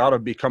talked me out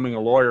of becoming a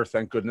lawyer,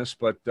 thank goodness.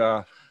 But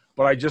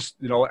I just,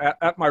 you know,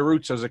 at my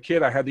roots as a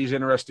kid, I had these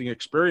interesting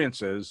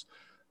experiences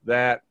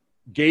that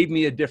gave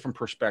me a different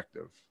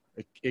perspective.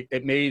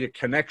 It made a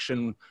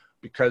connection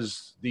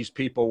because these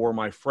people were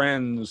my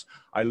friends.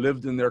 I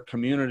lived in their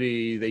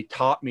community. They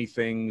taught me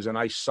things, and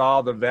I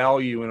saw the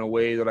value in a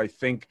way that I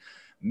think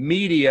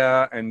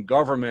media and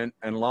government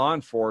and law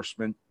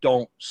enforcement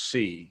don't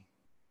see.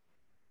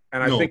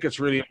 And I think it's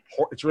really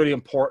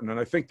important. And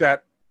I think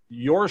that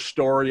your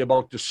story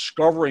about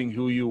discovering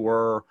who you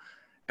were,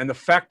 and the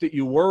fact that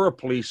you were a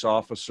police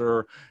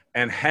officer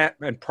and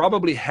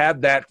probably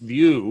had that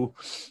view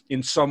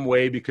in some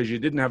way because you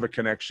didn't have a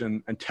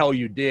connection until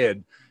you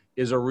did,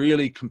 is a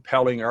really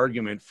compelling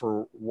argument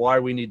for why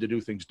we need to do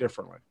things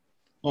differently.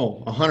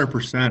 Oh,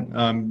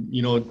 100%.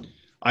 You know,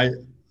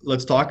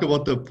 let's talk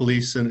about the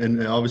police,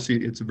 and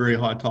obviously it's a very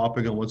hot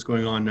topic on what's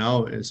going on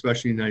now,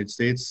 especially in the United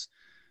States.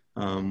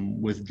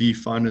 With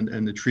defund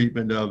and the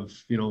treatment of,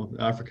 you know,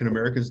 African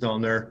Americans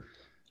down there.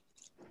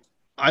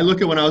 I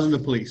look at when I was in the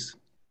police,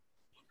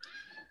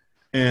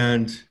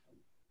 And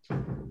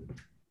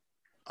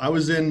I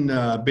was in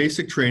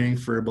basic training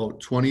for about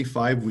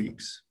 25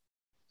 weeks.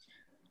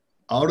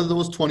 Out of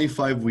those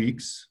 25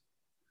 weeks,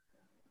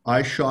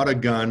 I shot a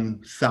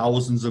gun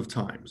thousands of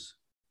times.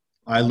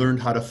 I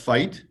learned how to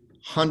fight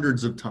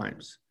hundreds of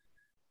times.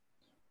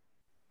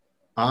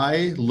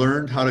 I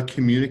learned how to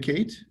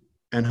communicate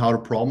and how to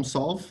problem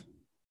solve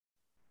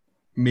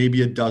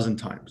maybe a dozen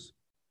times.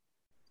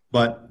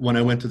 But when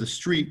I went to the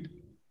street,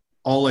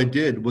 all I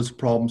did was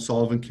problem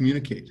solve and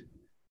communicate.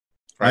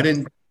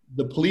 Right.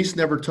 The police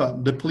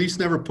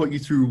never put you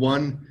through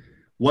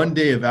one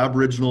day of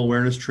Aboriginal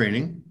awareness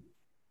training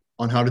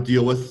on how to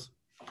deal with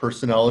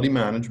personality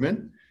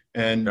management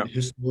and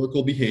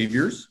historical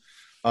behaviors.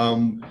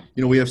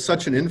 We have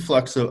such an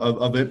influx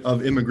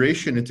of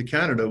immigration into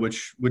Canada,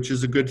 which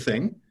is a good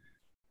thing.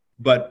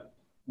 But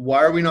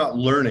why are we not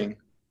learning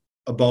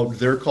about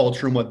their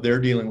culture and what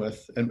they're dealing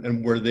with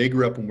and where they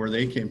grew up and where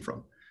they came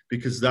from?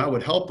 Because that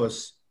would help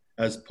us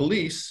as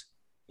police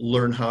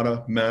learn how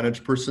to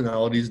manage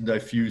personalities and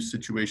diffuse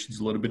situations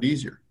a little bit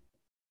easier.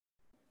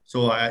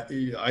 So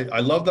I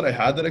love that I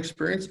had that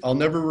experience. I'll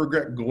never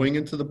regret going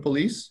into the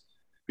police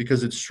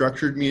because it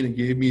structured me and it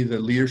gave me the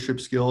leadership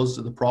skills,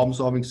 the problem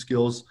solving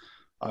skills.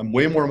 I'm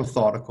way more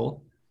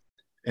methodical,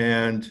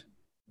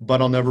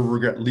 but I'll never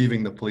regret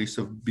leaving the police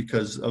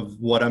because of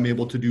what I'm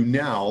able to do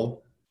now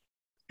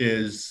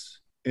is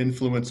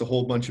influence a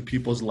whole bunch of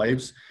people's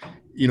lives.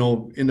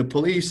 In the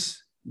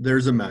police,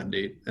 there's a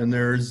mandate and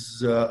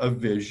there's a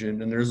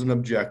vision and there's an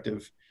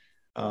objective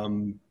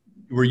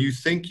where you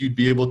think you'd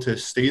be able to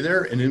stay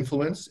there and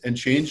influence and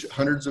change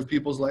hundreds of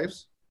people's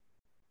lives,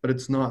 but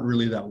it's not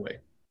really that way.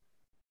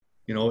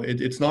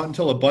 It's not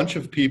until a bunch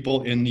of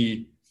people in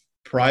the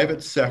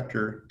private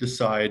sector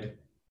decide,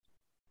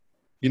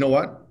 you know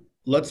what,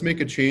 let's make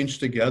a change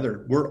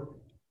together.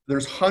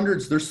 There's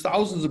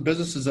thousands of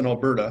businesses in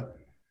Alberta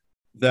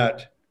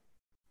that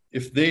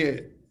if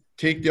they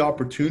take the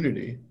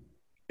opportunity,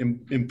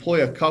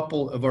 employ a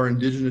couple of our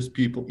Indigenous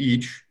people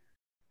each.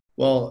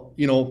 Well,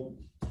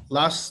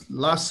 last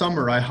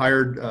summer I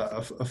hired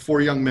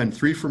 4 young men,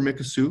 3 from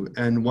Mikisew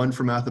and 1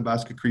 from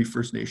Athabasca Cree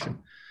First Nation.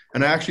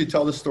 And I actually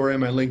tell this story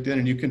on my LinkedIn,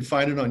 and you can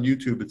find it on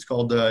YouTube. It's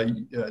called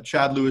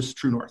Chad Lewis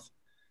True North.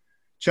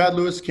 Chad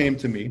Lewis came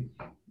to me,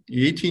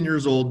 18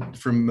 years old,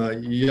 from a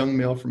young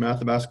male from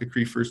Athabasca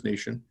Cree First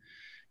Nation.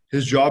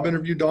 His job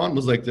interview, Don,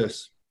 was like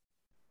this.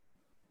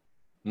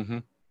 Mm-hmm.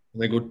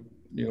 And I go,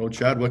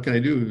 Chad, what can I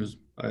do? He goes,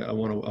 I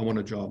want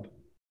a job.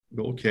 I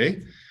go,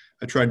 okay.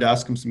 I tried to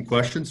ask him some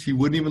questions. He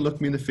wouldn't even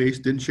look me in the face,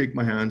 didn't shake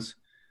my hand,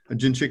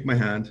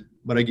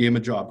 but I gave him a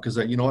job because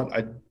I'm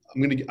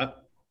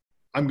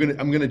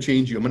going to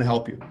change you. I'm going to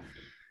help you.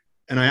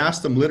 And I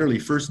asked him literally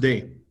first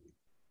day,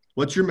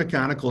 what's your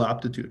mechanical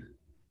aptitude?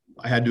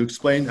 I had to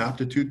explain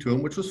aptitude to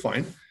him, which was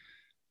fine.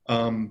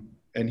 And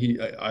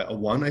I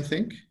won, I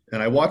think.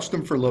 And I watched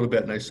him for a little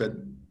bit and I said,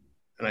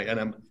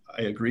 I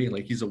agree.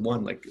 Like, he's a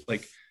 1,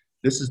 like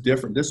this is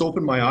different. This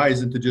opened my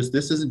eyes into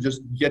this isn't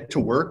just get to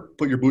work,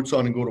 put your boots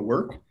on and go to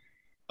work.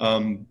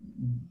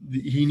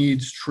 He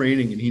needs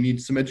training and he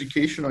needs some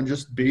education on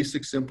just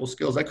basic, simple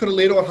skills. I could have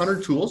laid out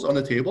 100 tools on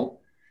the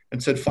table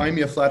and said, find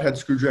me a flathead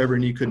screwdriver,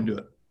 and he couldn't do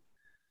it.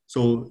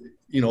 So,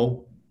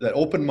 that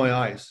opened my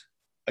eyes.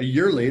 A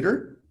year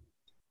later,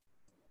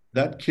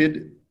 that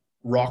kid,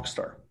 rock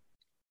star.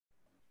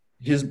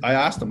 I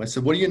asked him, I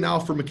said, what are you now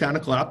for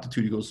mechanical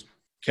aptitude? He goes,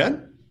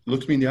 Ken? He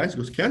looks me in the eyes, he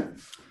goes, Ken,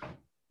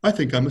 I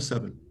think I'm a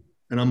 7.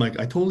 And I'm like,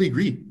 I totally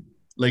agree.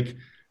 Like,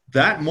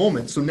 that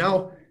moment. So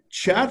now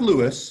Chad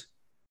Lewis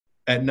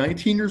at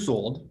 19 years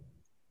old,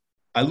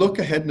 I look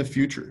ahead in the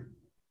future.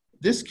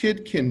 This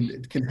kid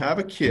can have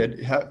a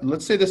kid.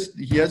 Let's say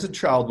he has a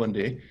child one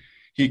day.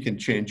 He can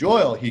change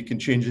oil. He can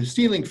change the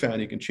ceiling fan.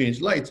 He can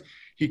change lights.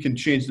 He can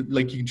change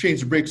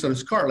the brakes on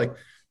his car. Like,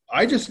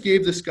 I just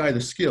gave this guy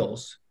the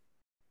skills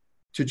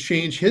to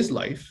change his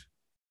life.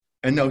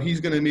 And now he's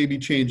going to maybe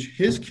change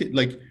his kid.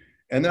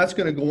 And that's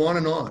going to go on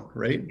and on,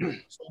 right?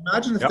 So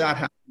imagine if that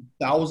happened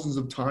thousands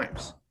of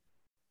times.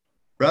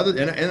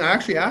 And I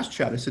actually asked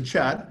Chad, I said,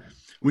 Chad,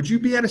 would you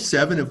be at a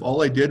 7 if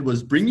all I did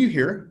was bring you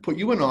here, put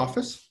you in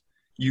office,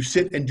 you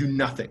sit and do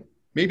nothing?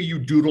 Maybe you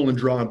doodle and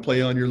draw and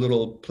play on your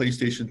little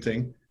PlayStation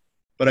thing,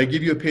 but I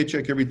give you a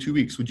paycheck every 2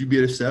 weeks. Would you be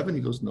at a 7?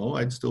 He goes, no,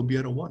 I'd still be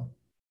at a 1.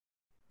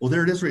 Well,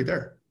 there it is right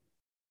there.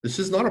 This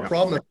is not a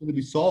problem that's going to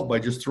be solved by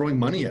just throwing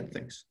money at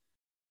things,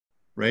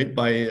 right?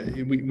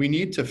 We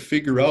need to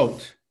figure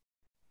out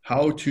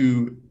how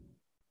to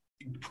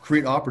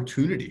create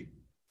opportunity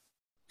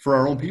for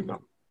our own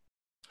people.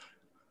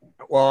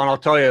 Well, and I'll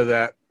tell you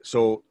that.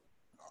 So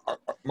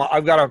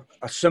I've got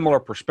a similar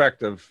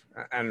perspective,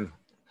 and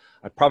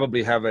I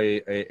probably have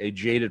a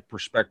jaded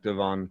perspective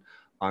on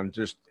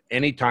just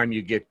anytime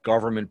you get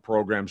government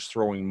programs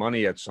throwing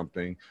money at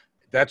something,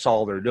 that's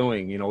all they're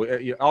doing.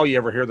 All you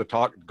ever hear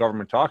the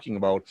government talking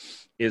about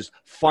is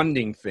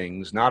funding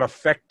things, not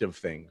effective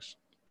things.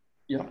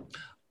 Yeah.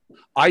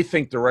 I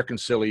think the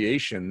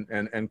reconciliation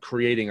and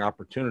creating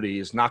opportunity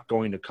is not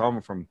going to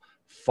come from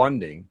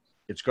funding.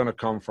 It's going to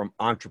come from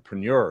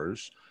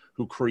entrepreneurs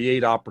who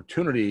create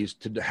opportunities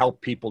to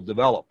help people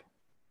develop.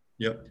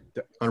 Yep.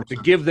 To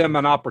give them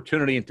an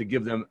opportunity and to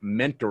give them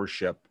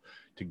mentorship,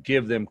 to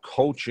give them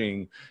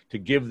coaching, to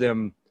give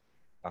them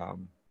to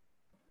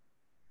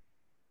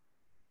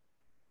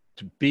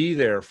be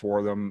there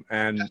for them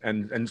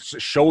and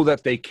show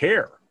that they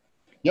care.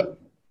 Yep.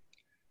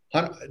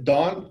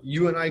 Don,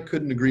 you and I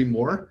couldn't agree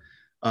more.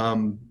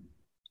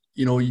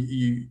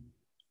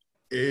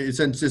 It's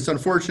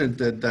unfortunate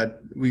that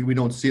we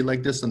don't see it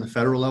like this on the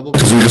federal level,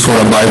 because we just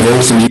want to buy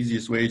votes, and the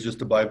easiest way is just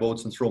to buy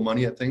votes and throw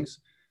money at things.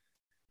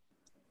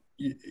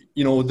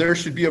 There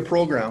should be a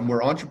program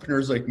where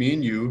entrepreneurs like me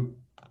and you,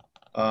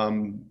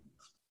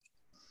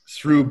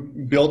 through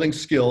building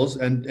skills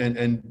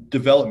and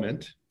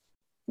development,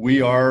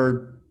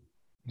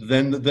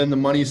 then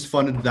the money's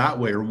funded that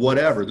way or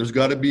whatever. There's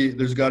got to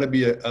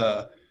be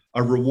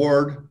a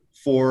reward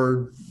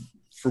for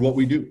what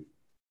we do.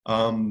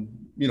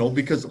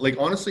 Because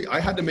honestly, I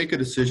had to make a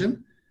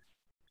decision.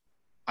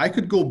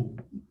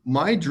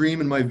 My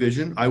dream and my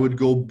vision, I would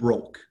go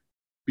broke,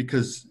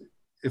 because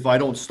if I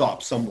don't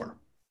stop somewhere,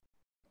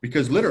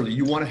 because literally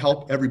you want to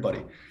help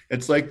everybody.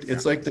 It's like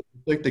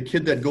the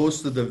kid that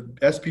goes to the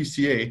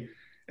SPCA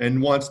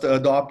and wants to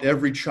adopt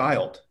every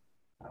child,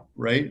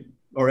 right?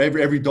 Or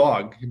every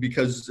dog,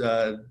 because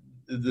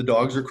the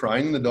dogs are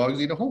crying and the dogs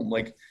need a home.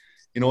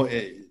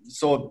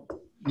 So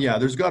yeah,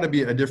 there's got to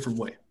be a different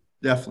way.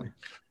 Definitely.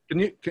 Can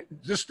you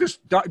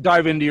just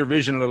dive into your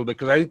vision a little bit?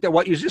 Because I think that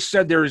what you just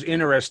said there is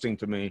interesting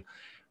to me.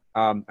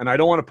 And I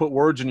don't want to put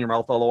words in your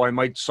mouth, although I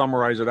might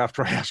summarize it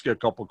after I ask you a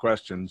couple of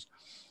questions.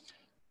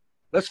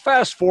 Let's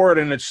fast forward,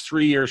 and it's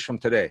 3 years from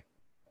today.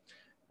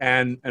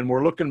 And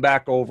we're looking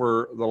back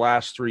over the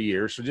last 3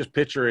 years. So just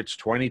picture it's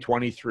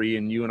 2023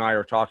 and you and I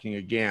are talking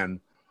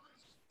again.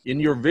 In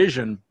your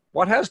vision,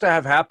 what has to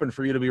have happened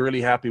for you to be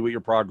really happy with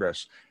your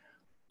progress?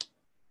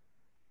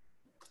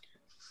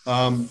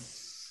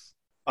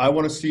 I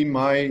want to see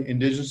my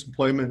Indigenous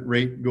employment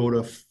rate go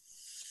to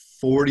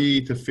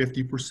 40 to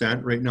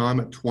 50%. Right now I'm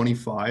at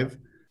 25.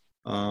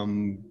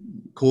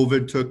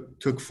 COVID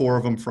took 4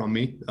 of them from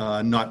me.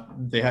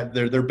 They had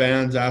their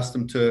bands asked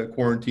them to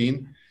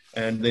quarantine,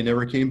 and they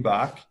never came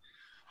back.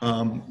 So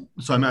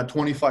I'm at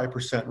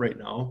 25% right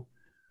now.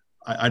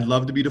 I'd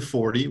love to be to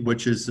 40,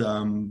 which is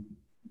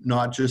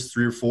not just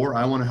 3 or 4.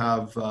 I want to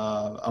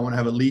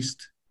have at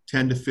least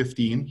 10 to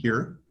 15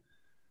 here.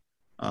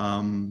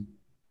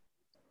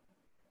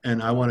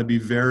 And I want to be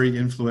very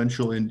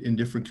influential in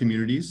different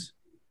communities.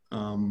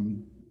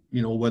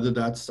 Whether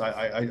that's,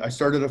 I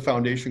started a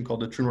foundation called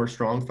the True North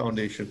Strong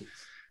Foundation,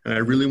 and I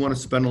really want to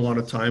spend a lot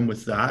of time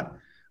with that,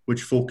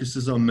 which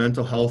focuses on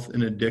mental health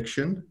and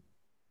addiction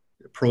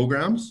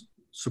programs,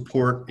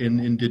 support in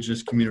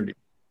Indigenous community.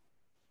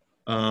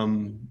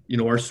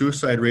 Our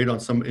suicide rate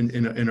on some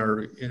in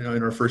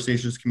our First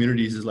Nations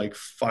communities is like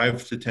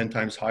 5 to 10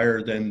 times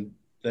higher than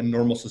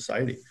normal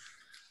society.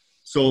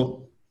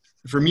 So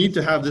for me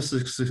to have this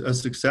a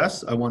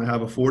success, I want to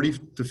have a 40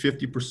 to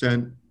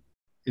 50%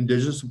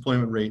 Indigenous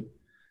employment rate,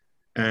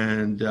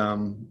 and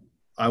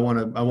I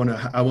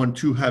want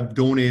to have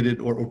donated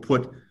or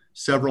put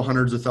several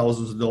hundreds of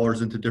thousands of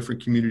dollars into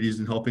different communities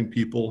and helping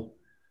people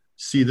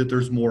see that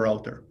there's more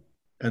out there,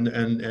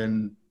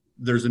 and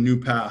there's a new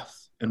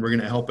path, and we're going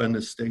to help end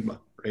this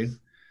stigma, right?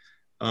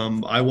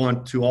 I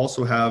want to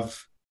also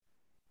have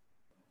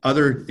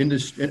other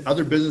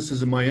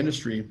businesses in my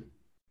industry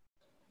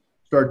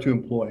start to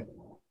employ.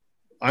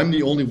 I'm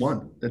the only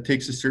one that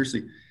takes it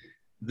seriously.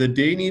 The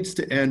day needs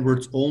to end where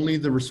it's only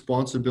the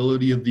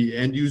responsibility of the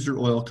end user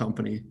oil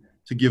company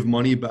to give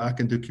money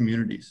back into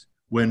communities,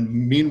 when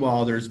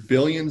meanwhile there's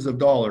billions of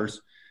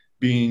dollars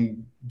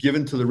being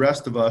given to the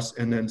rest of us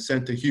and then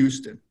sent to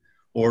Houston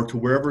or to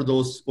wherever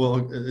those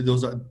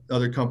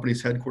other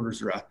companies'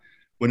 headquarters are at,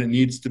 when it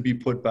needs to be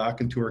put back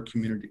into our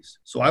communities.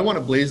 So I want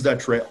to blaze that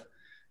trail.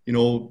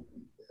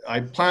 I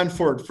planned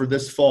for it for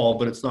this fall,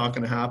 but it's not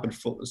going to happen.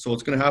 So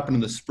it's going to happen in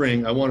the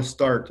spring. I want to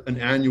start an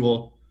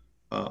annual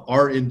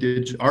our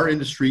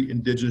industry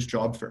Indigenous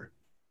job fair.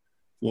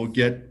 We'll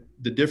get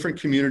the different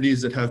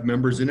communities that have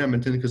members in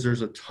Edmonton, because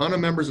there's a ton of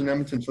members in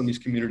Edmonton from these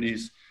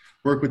communities,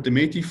 work with the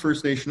Métis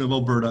First Nation of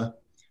Alberta,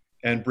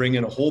 and bring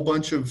in a whole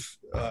bunch of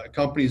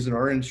companies in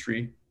our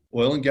industry,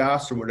 oil and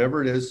gas or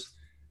whatever it is,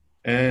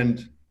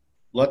 and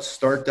let's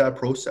start that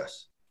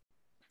process.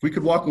 If we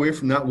could walk away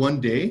from that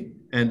one day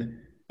and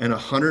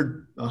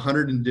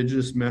 100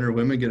 Indigenous men or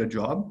women get a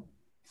job,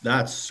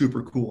 that's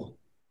super cool,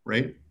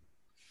 right?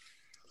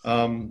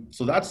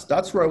 So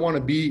that's where I want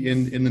to be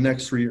in the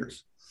next 3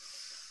 years.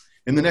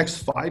 In the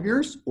next 5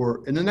 years,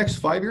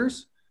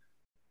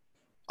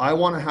 I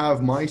want to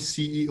have my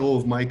CEO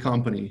of my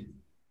company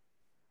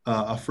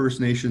a First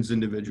Nations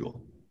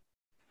individual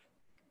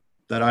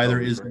that either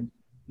is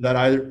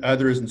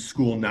in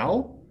school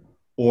now,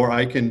 or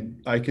I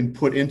can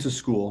put into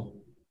school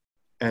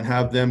and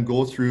have them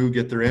go through,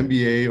 get their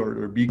MBA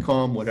or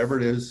BCom, whatever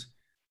it is,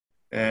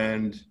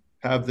 and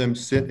have them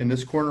sit in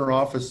this corner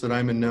office that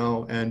I'm in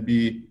now and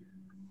be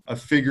a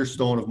figure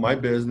stone of my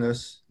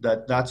business.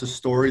 That's a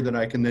story that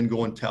I can then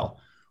go and tell.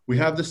 we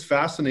have this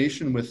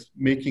fascination with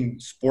making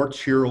sports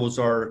heroes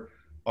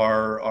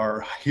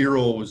our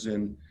heroes.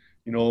 And,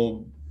 you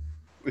know,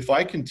 if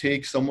I can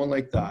take someone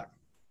like that,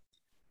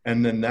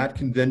 and then that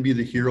can then be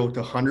the hero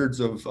to hundreds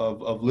of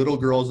little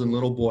girls and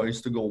little boys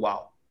to go,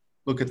 wow,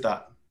 look at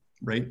that,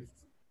 right?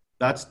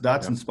 That's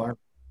inspiring.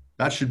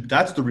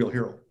 That's the real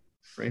hero,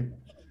 right?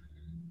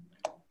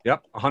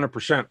 Yep,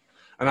 100%.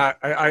 And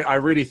I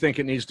really think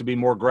it needs to be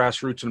more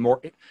grassroots and more,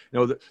 you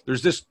know,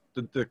 there's this,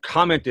 the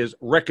comment is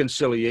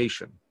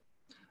reconciliation.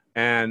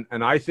 And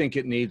I think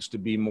it needs to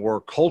be more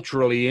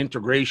culturally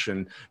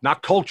integration,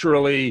 not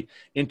culturally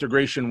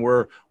integration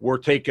where we're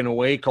taking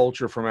away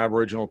culture from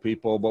Aboriginal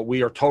people, but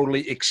we are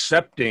totally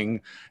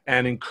accepting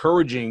and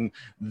encouraging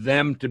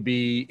them to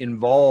be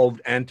involved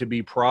and to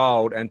be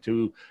proud and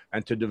to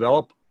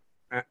develop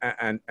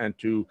and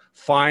to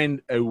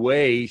find a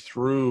way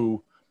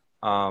through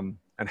and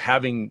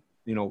having,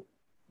 you know,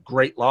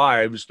 great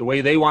lives the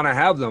way they want to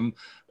have them,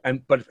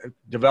 but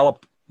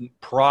develop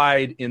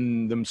pride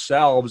in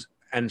themselves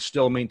and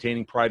still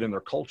maintaining pride in their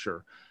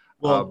culture.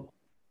 Well,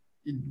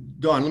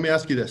 Don, let me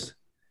ask you this.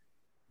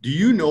 Do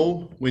you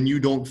know when you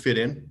don't fit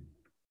in?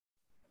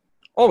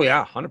 Oh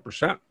yeah,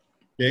 100%.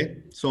 Okay.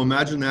 So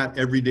imagine that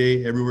every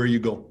day, everywhere you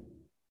go.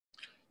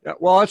 Yeah,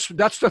 well,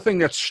 that's the thing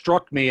that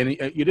struck me, and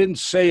you didn't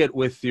say it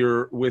with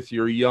your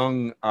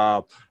young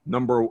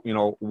number, you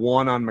know,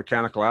 one on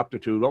mechanical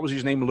aptitude. What was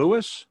his name?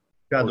 Lewis?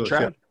 Chad Or Lewis,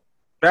 Chad?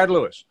 yeah. Chad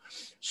Lewis.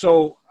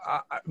 So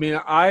I mean,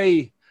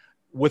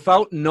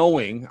 without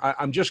knowing,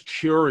 I'm just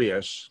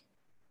curious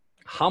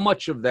how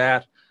much of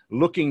that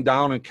looking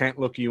down and can't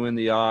look you in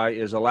the eye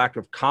is a lack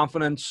of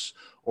confidence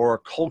or a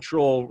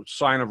cultural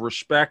sign of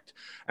respect.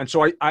 And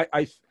so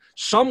I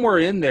somewhere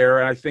in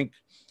there, I think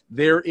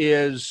there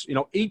is, you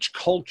know, each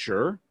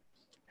culture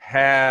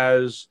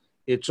has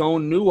its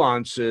own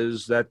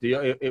nuances that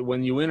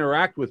when you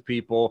interact with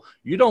people,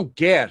 you don't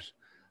get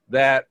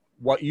that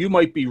what you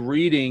might be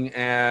reading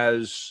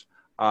as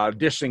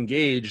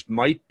disengaged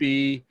might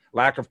be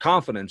lack of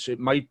confidence. It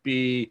might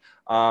be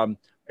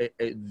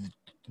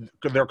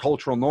their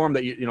cultural norm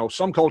that, you know,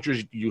 some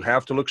cultures you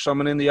have to look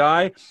someone in the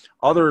eye.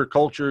 Other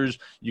cultures,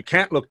 you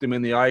can't look them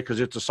in the eye because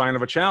it's a sign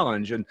of a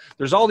challenge. And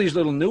there's all these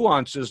little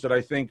nuances that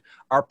I think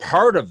are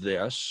part of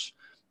this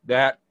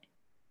that,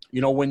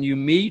 you know, when you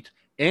meet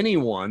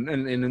anyone,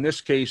 and in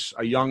this case,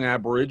 a young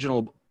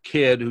Aboriginal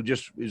kid who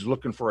just is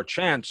looking for a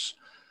chance,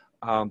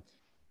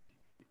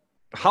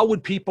 how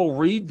would people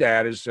read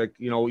that? Is like,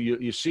 you know,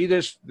 you see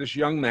this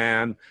young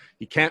man,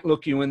 he can't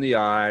look you in the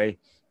eye,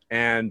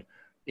 and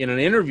in an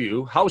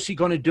interview, how is he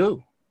going to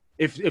do?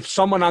 If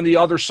someone on the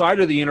other side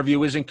of the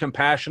interview isn't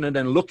compassionate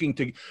and looking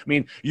to, I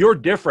mean, you're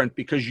different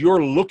because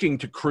you're looking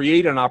to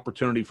create an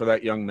opportunity for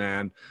that young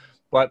man.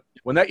 But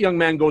when that young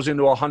man goes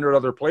into 100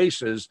 other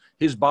places,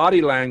 his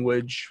body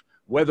language,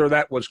 whether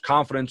that was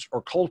confidence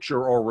or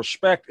culture or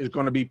respect, is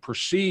going to be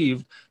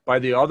perceived by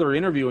the other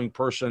interviewing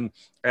person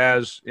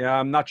as, yeah,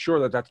 I'm not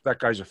sure that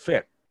guy's a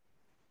fit.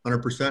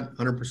 100%,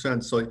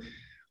 100%. So,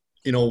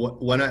 you know,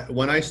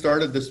 when I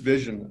started this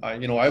vision,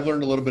 I've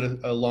learned a little bit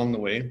along the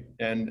way,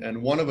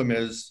 and one of them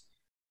is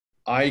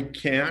I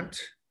can't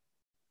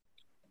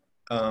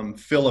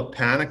fill a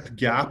panicked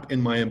gap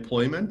in my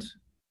employment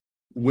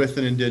with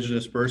an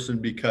Indigenous person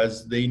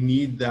because they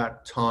need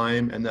that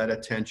time and that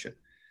attention.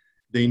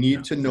 They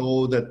need to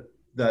know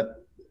that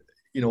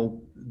you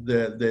know,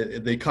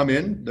 they come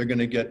in, they're going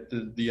to get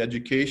the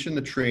education,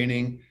 the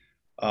training.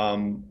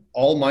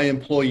 All my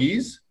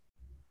employees,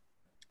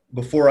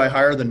 before I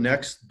hire the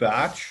next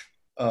batch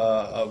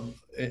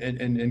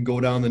and go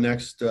down the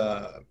next,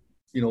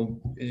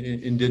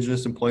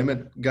 Indigenous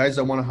employment guys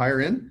I want to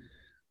hire in,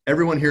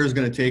 everyone here is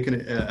going to take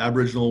an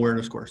Aboriginal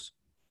awareness course.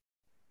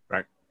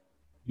 Right.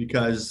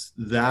 Because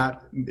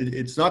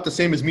it's not the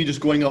same as me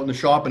just going out in the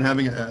shop and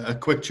having a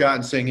quick chat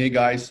and saying, hey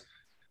guys,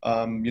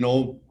 I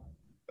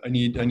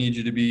need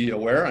you to be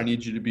aware. I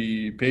need you to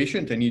be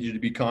patient. I need you to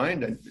be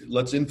kind. And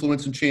let's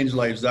influence and change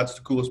lives. That's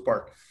the coolest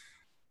part.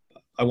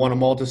 I want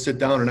them all to sit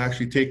down and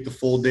actually take the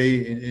full day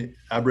in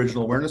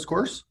Aboriginal awareness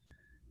course.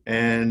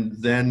 And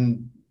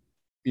then,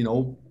 you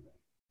know,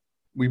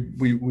 we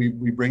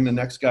bring the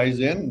next guys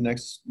in,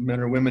 next men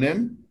or women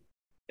in.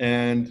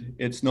 And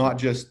it's not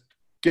just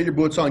get your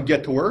boots on,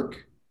 get to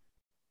work.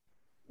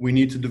 We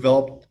need to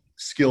develop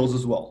skills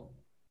as well,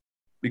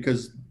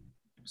 because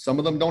some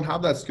of them don't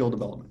have that skill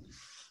development.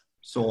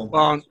 So,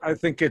 well, I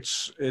think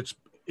it's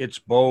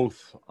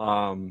both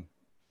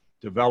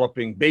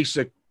developing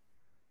basic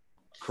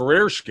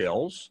career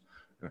skills,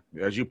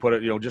 as you put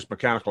it, you know, just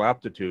mechanical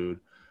aptitude,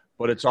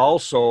 but it's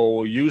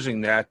also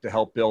using that to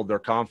help build their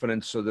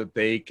confidence so that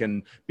they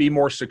can be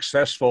more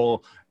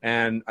successful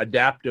and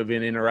adaptive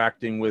in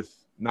interacting with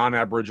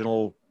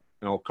non-Aboriginal,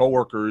 you know,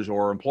 coworkers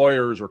or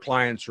employers or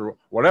clients or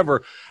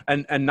whatever,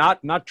 and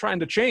not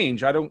trying to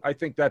change. I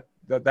think that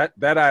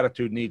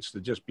attitude needs to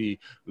just be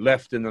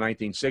left in the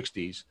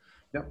 1960s.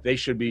 Yep. They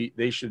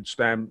should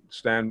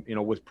stand, you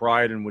know, with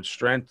pride and with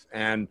strength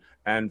and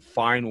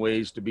find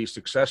ways to be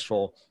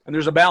successful. And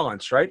there's a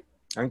balance, right?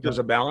 I think there's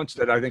a balance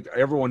that I think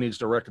everyone needs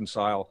to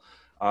reconcile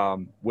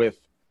with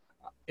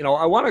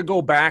I want to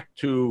go back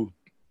to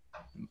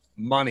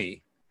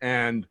money.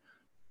 And,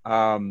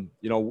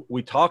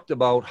 we talked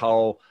about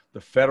how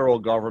the federal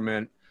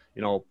government,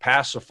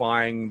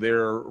 pacifying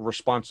their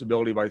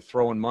responsibility by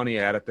throwing money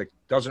at it that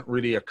doesn't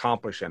really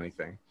accomplish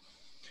anything.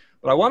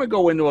 But I want to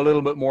go into a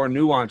little bit more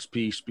nuanced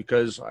piece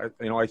because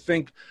I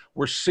think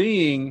we're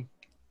seeing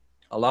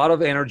a lot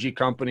of energy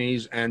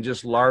companies and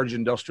just large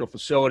industrial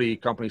facility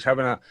companies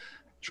having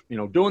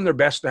doing their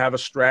best to have a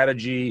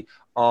strategy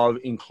of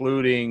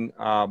including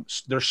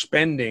their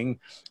spending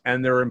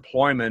and their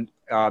employment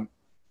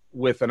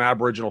with an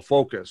Aboriginal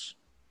focus.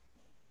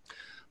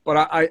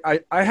 But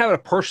I had a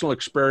personal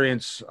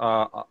experience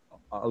a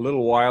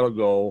little while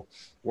ago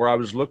where I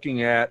was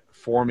looking at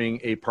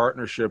forming a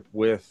partnership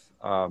with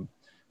an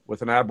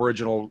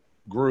Aboriginal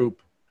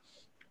group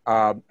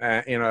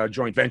in a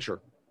joint venture.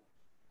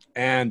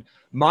 And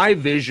my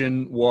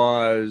vision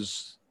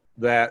was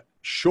that,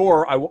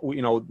 sure,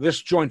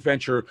 this joint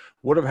venture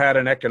would have had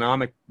an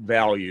economic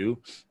value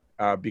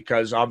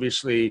because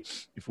obviously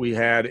if we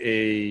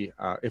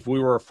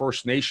were a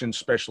First Nation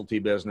specialty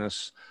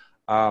business,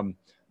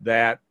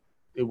 that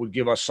it would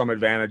give us some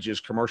advantages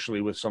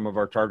commercially with some of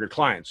our target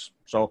clients.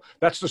 So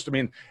that's just,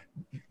 in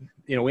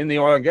the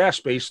oil and gas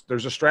space,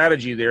 there's a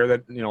strategy there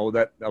that,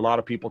 that a lot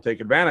of people take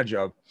advantage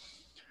of.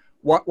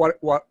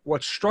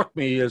 What struck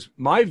me is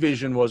my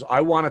vision was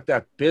I wanted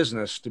that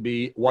business to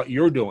be what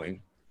you're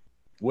doing,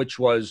 which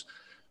was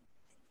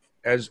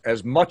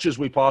as much as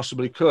we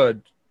possibly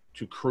could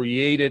to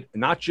create it,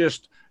 not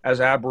just as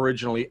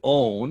Aboriginally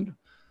owned,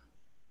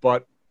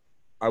 but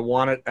I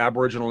wanted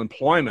Aboriginal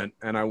employment,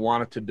 and I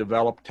wanted to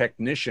develop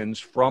technicians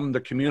from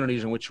the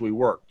communities in which we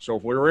work. So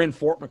if we were in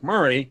Fort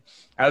McMurray,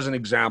 as an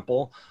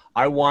example,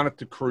 I wanted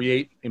to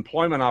create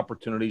employment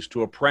opportunities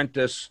to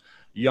apprentice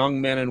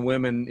young men and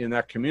women in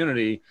that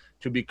community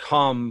to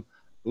become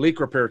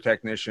leak repair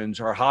technicians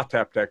or hot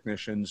tap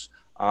technicians,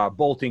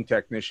 bolting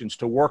technicians,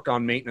 to work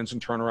on maintenance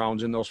and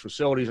turnarounds in those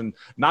facilities, and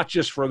not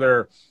just for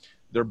their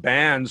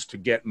bands to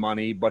get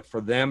money, but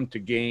for them to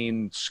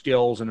gain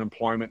skills and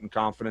employment and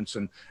confidence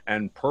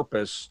and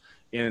purpose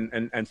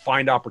and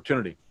find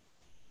opportunity.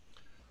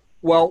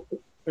 Well,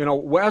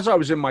 as I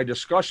was in my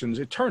discussions,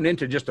 it turned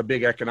into just a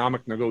big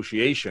economic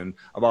negotiation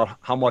about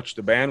how much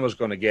the band was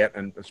going to get,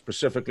 and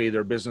specifically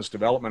their business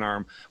development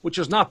arm, which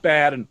is not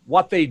bad. And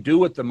what they do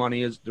with the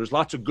money is there's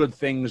lots of good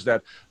things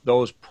that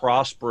those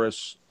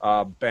prosperous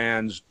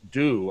bands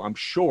do, I'm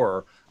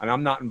sure, and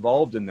I'm not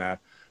involved in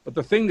that. But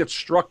the thing that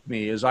struck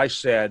me is I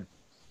said,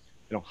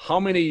 how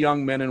many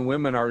young men and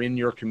women are in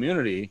your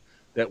community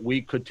that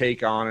we could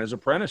take on as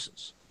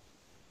apprentices?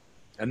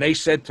 And they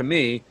said to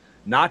me,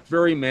 not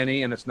very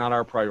many, and it's not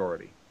our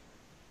priority.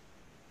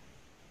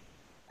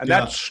 And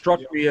yeah.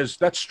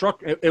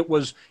 It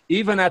was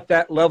even at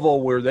that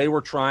level where they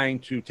were trying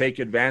to take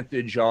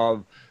advantage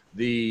of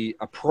the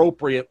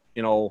appropriate,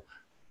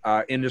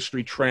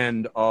 industry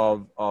trend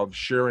of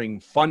sharing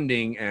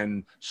funding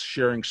and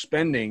sharing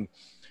spending.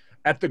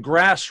 At the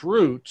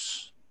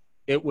grassroots,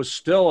 it was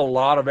still a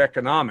lot of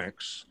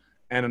economics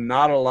and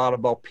not a lot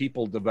about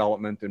people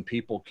development and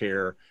people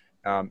care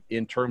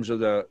in terms of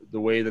the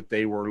way that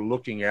they were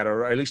looking at it,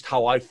 or at least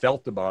how I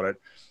felt about it.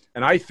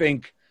 And I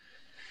think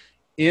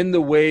in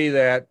the way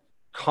that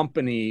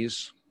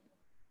companies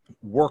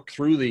work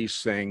through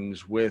these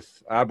things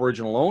with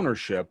Aboriginal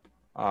ownership,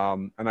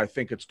 and I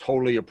think it's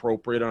totally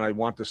appropriate, and I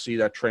want to see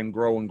that trend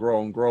grow and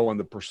grow and grow, and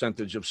the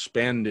percentage of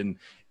spend in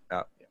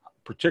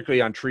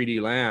particularly on treaty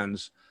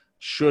lands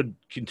should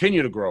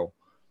continue to grow.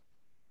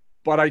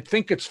 But I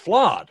think it's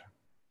flawed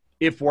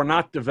if we're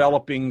not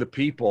developing the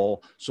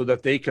people so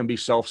that they can be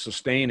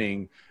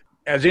self-sustaining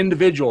as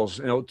individuals.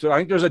 So I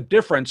think there's a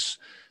difference.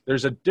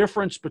 There's a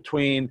difference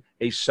between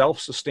a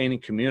self-sustaining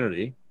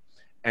community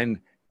and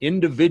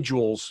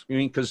individuals.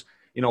 Because,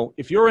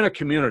 if you're in a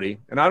community,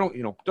 and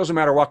it doesn't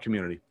matter what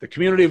community, the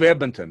community of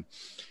Edmonton,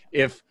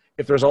 if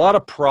there's a lot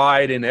of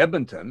pride in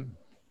Edmonton,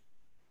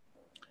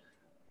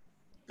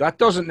 that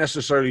doesn't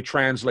necessarily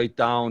translate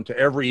down to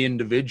every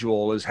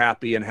individual is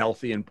happy and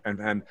healthy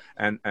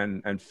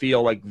and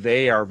feel like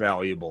they are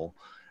valuable.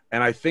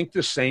 And I think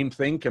the same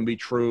thing can be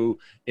true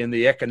in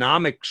the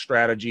economic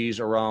strategies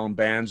around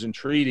bans and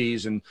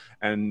treaties and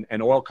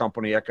oil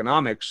company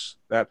economics.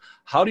 That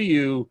how do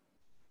you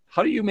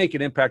make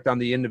an impact on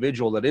the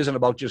individual that isn't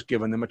about just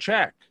giving them a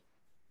check?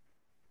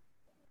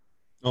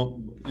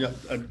 Oh yeah,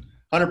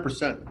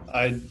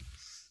 100%.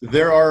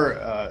 There are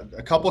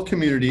a couple of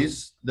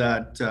communities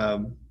that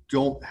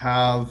don't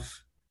have,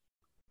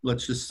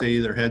 let's just say,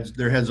 their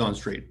heads on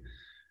straight,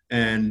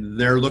 and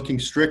they're looking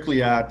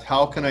strictly at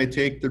how can I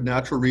take the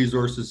natural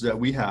resources that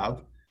we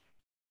have,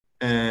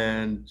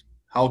 and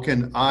how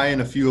can I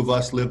and a few of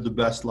us live the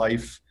best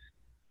life,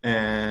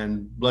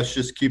 and let's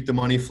just keep the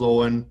money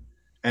flowing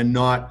and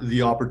not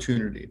the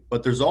opportunity.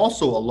 But there's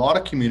also a lot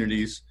of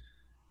communities,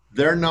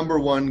 their number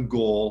one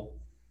goal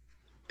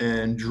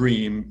and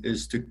dream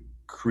is to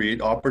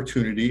create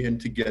opportunity and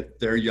to get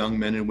their young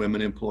men and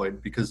women employed,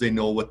 because they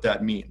know what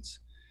that means.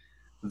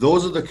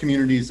 those are the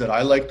communities that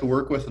I like to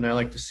work with and I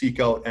like to seek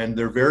out. And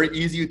they're very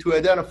easy to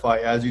identify,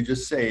 as you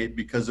just say,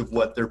 because of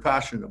what they're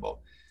passionate about.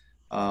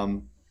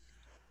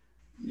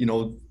 You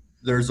know,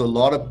 there's a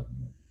lot of,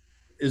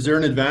 is there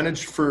an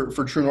advantage for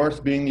True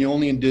North being the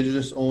only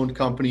Indigenous owned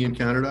company in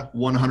Canada?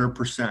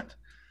 100%.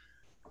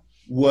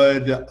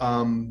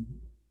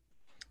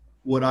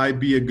 Would I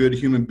be a good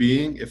human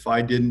being if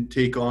I didn't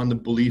take on the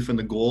belief and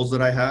the goals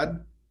that I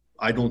had?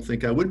 I don't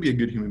think I would be a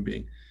good human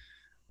being.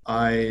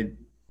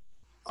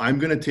 I'm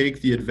going to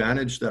take the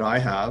advantage that I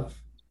have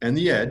and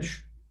the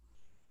edge,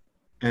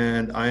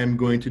 and I am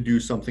going to do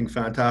something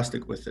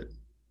fantastic with it.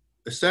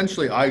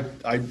 Essentially, I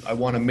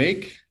want to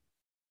make,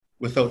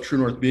 without True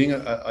North being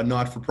a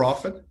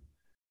not-for-profit,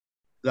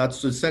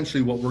 that's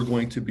essentially what we're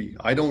going to be.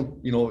 I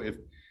don't, you know, if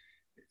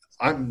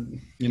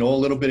I'm, you know, a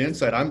little bit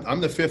inside,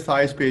 I'm the 5th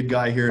highest paid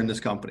guy here in this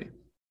company.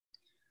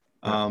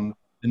 And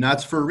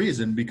that's for a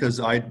reason, because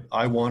I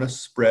want to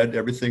spread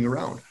everything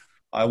around.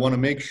 I want to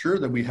make sure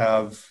that we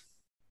have,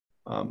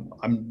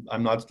 I'm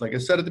not, like I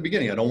said at the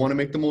beginning, I don't want to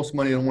make the most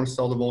money. I don't want to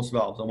sell the most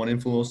valves. I want to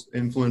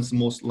influence the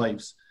most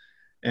lives.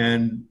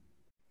 And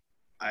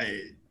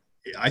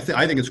I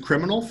think it's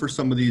criminal for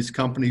some of these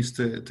companies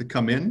to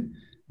come in,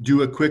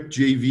 do a quick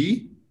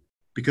JV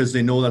because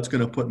they know that's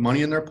going to put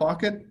money in their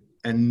pocket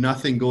and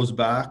nothing goes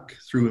back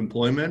through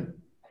employment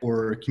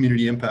or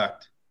community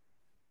impact.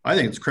 I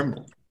think it's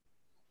criminal.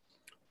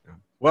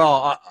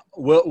 Well,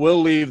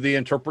 we'll leave the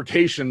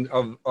interpretation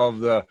of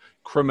the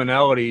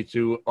criminality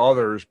to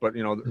others, but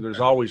you know,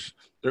 there's always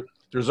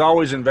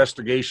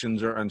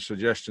investigations and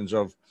suggestions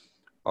of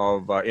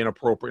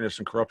inappropriateness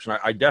and corruption.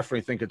 I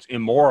definitely think it's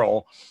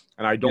immoral,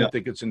 and I don't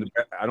think it's in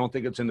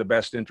the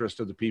best interest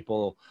of the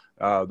people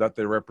that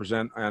they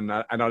represent.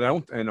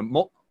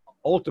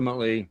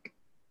 Ultimately,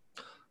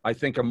 I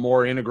think a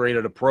more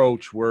integrated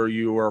approach where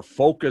you are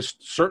focused.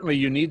 Certainly,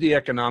 you need the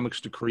economics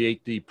to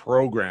create the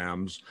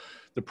programs.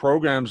 The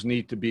programs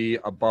need to be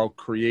about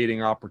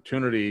creating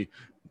opportunity,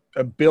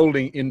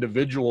 building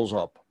individuals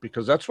up,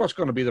 because that's what's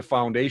going to be the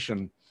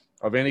foundation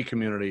of any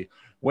community.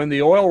 When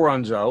the oil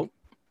runs out,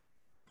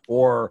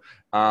 or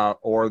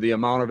the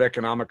amount of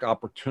economic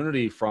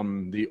opportunity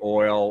from the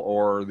oil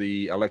or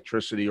the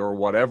electricity or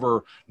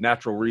whatever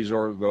natural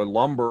resource, the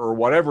lumber or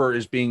whatever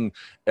is being,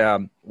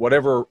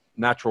 whatever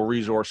natural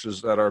resources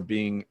that are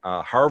being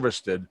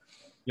harvested,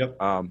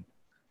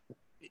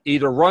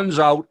 either runs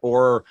out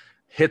or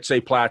hits a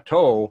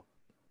plateau,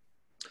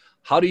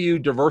 how do you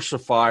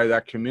diversify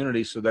that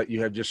community so that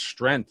you have just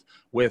strength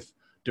with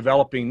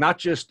developing not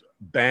just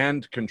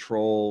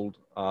band-controlled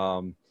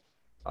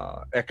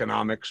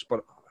economics,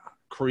 but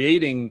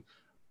creating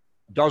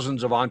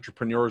dozens of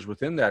entrepreneurs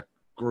within that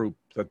group,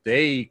 that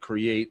they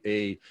create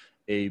a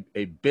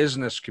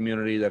business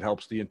community that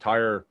helps the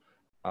entire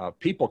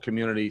people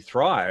community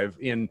thrive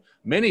in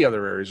many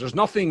other areas. There's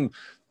nothing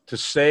to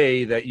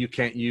say that you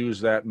can't use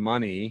that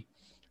money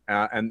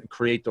and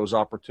create those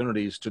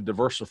opportunities to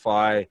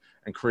diversify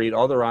and create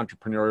other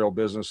entrepreneurial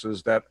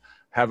businesses that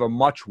have a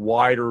much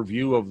wider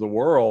view of the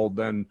world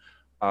than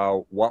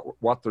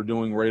what they're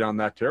doing right on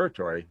that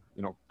territory.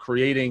 You know,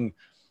 creating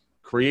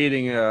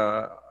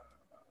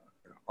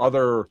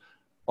other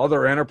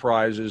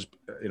enterprises,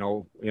 you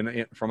know,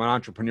 from an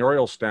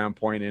entrepreneurial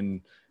standpoint,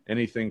 in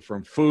anything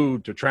from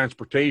food to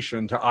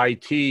transportation to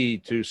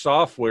IT to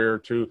software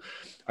to,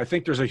 I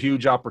think there's a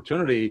huge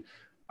opportunity,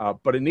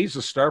 but it needs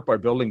to start by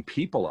building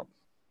people up.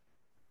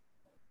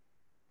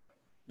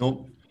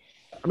 Nope.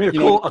 I mean,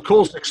 a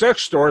cool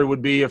success story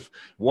would be if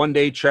one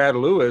day Chad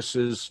Lewis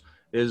is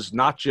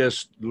not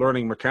just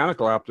learning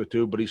mechanical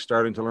aptitude, but he's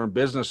starting to learn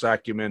business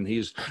acumen.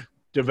 He's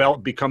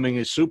becoming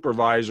a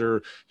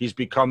supervisor. He's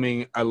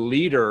becoming a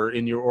leader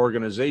in your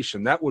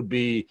organization. That would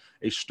be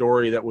a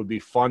story that would be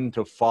fun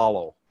to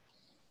follow.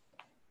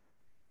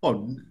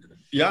 Oh,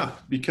 yeah,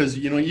 because,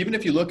 you know, even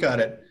if you look at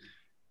it,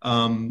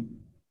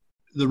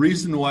 the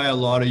reason why a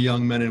lot of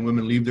young men and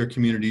women leave their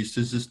communities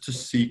is just to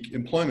seek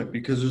employment,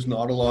 because there's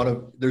not a lot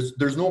of,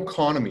 there's no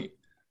economy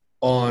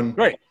on.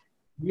 Right.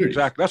 Communities.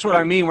 Exactly. That's what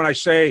I mean when I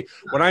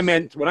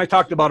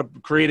talked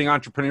about creating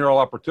entrepreneurial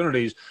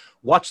opportunities.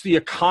 What's the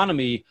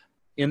economy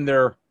in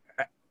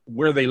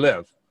where they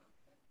live?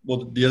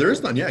 Well, yeah, there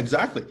is none. Yeah,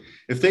 exactly.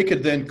 If they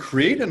could then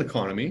create an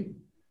economy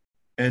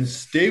and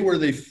stay where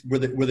they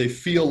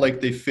feel like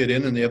they fit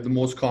in and they have the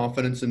most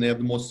confidence and they have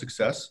the most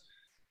success,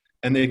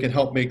 and they can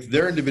help make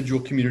their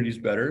individual communities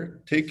better,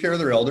 take care of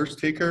their elders,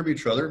 take care of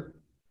each other,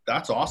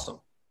 that's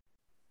awesome.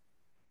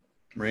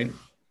 Right?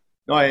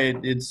 No,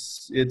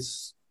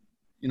 it's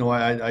you know,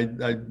 I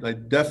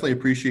definitely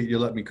appreciate you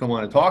letting me come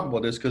on and talk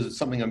about this, because it's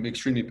something I'm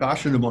extremely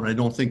passionate about, and I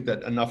don't think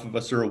that enough of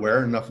us are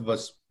aware, enough of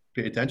us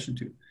pay attention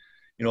to.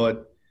 You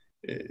know,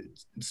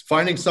 it's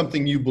finding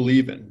something you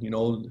believe in. You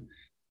know,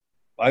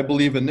 I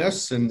believe in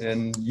this,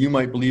 and you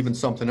might believe in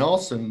something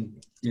else, and,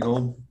 you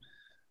know,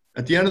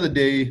 at the end of the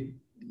day,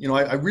 you know,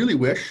 I really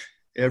wish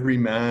every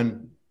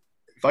man,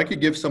 if I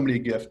could give somebody a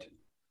gift,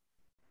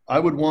 I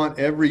would want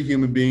every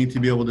human being to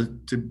be able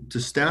to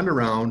stand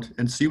around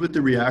and see what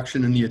the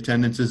reaction and the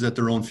attendance is at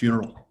their own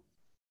funeral.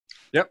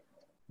 Yep.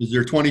 Is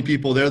there 20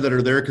 people there that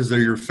are there because they're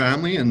your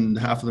family and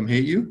half of them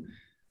hate you?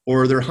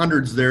 Or are there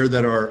hundreds there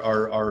that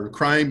are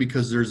crying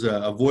because there's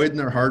a void in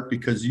their heart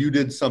because you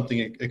did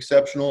something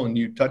exceptional and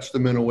you touched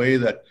them in a way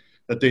that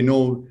they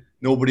know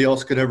nobody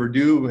else could ever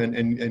do?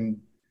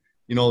 And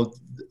you know,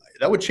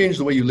 that would change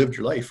the way you lived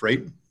your life,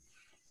 right?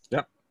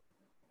 Yeah,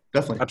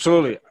 definitely.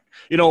 Absolutely.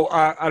 You know,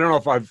 I don't know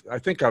if I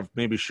think I've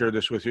maybe shared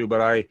this with you, but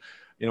I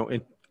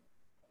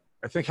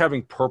think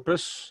having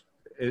purpose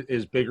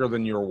is bigger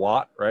than your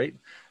what, right?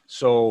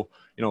 So,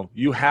 you know,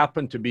 you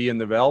happen to be in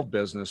the valve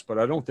business, but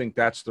I don't think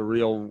that's the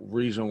real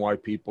reason why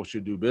people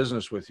should do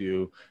business with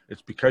you.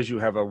 It's because you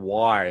have a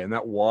why, and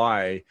that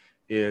why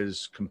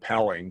is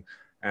compelling.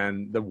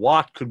 And the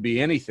what could be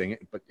anything,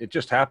 but it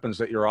just happens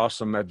that you're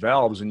awesome at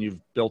valves and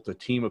you've built a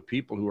team of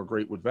people who are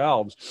great with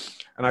valves.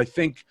 And I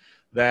think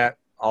that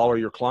all of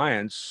your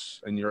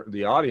clients and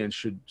the audience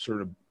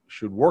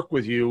should work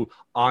with you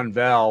on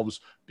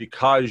valves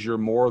because you're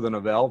more than a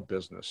valve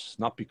business,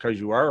 not because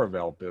you are a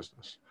valve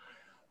business.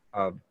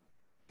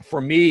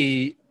 For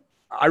me,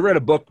 I read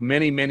a book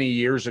many, many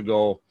years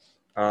ago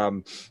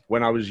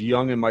when I was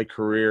young in my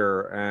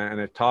career, and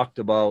it talked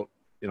about,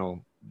 you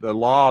know, the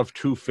law of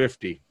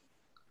 250.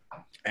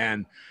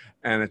 And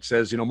it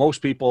says, you know,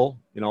 most people,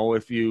 you know,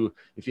 if you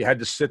had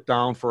to sit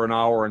down for an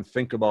hour and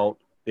think about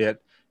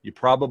it, you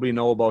probably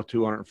know about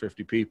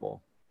 250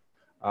 people.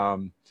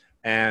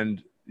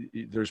 And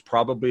there's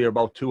probably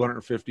about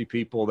 250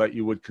 people that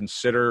you would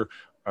consider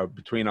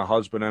between a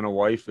husband and a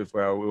wife. If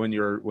when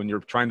you're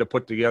trying to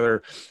put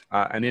together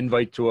an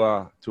invite to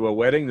a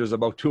wedding, there's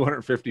about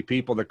 250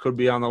 people that could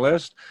be on the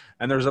list,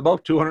 and there's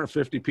about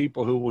 250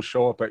 people who will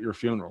show up at your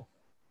funeral.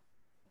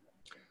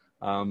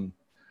 From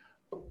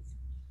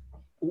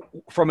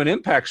an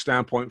impact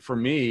standpoint, for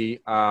me,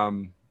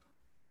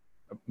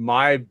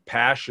 my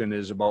passion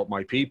is about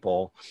my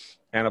people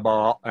and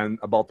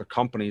about the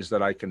companies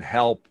that I can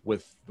help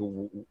with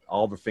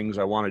all the things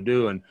I want to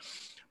do. And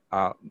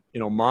you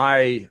know,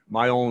 my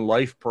own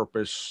life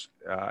purpose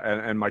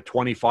and my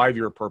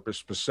 25-year purpose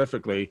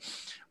specifically,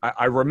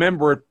 I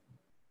remember it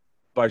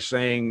by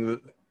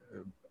saying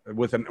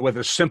with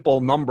a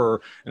simple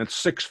number, and it's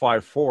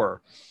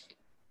 654.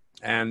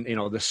 And, you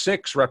know, the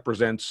 6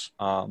 represents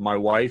my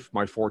wife,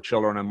 my 4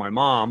 children, and my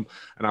mom.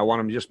 And I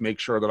want to just make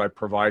sure that I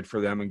provide for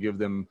them and give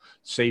them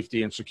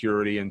safety and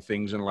security and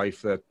things in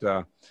life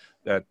that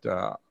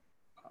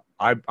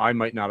I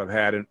might not have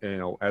had, you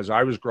know, as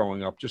I was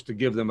growing up, just to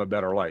give them a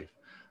better life.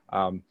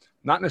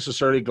 Not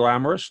necessarily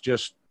glamorous,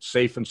 just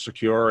safe and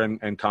secure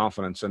and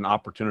confidence and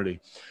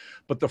opportunity.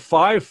 But the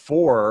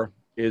 5-4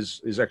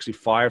 is actually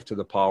 5 to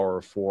the power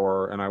of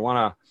 4. And I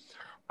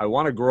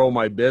want to grow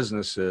my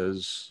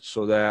businesses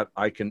so that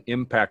I can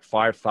impact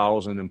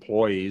 5,000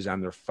 employees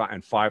and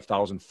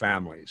 5,000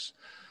 families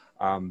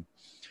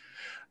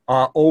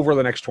over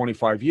the next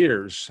 25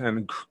 years,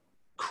 and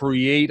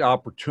create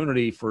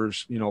opportunity for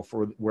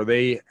where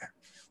they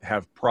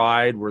have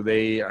pride, where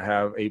they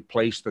have a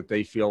place that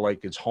they feel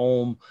like it's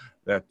home,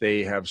 that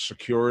they have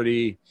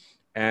security,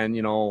 and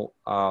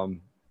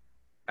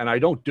and I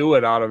don't do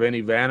it out of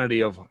any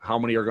vanity of how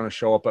many are going to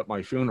show up at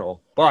my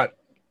funeral, but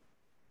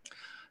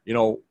you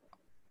know,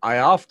 I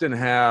often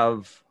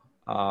have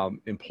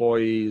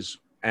employees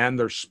and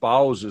their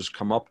spouses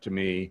come up to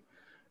me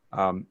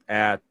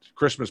at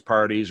Christmas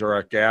parties or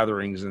at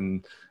gatherings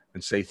and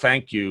say,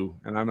 thank you.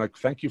 And I'm like,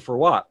 thank you for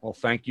what? Well,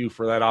 thank you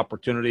for that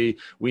opportunity.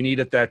 We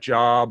needed that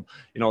job.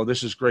 You know,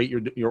 this is great.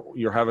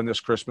 You're having this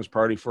Christmas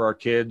party for our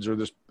kids or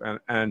this.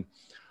 And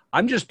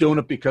I'm just doing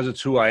it because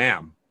it's who I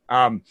am.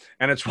 And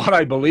it's what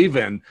I believe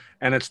in.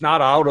 And it's not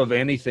out of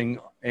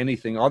anything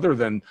other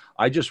than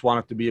I just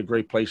want it to be a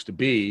great place to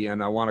be.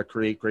 And I want to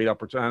create great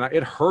opportunity. And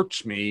it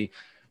hurts me,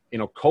 you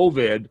know,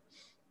 COVID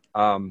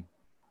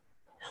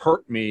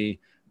hurt me,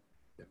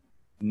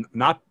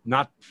 not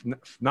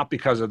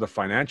because of the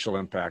financial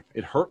impact.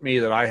 It hurt me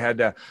that I had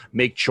to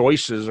make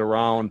choices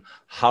around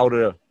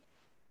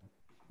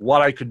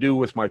what I could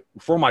do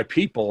for my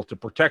people to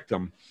protect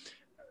them.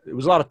 It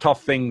was a lot of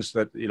tough things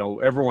that, you know,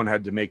 everyone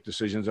had to make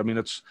decisions. I mean,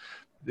 it's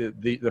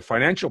the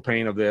financial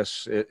pain of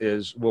this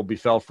will be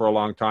felt for a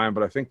long time,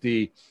 but I think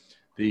the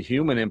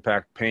human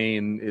impact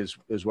pain is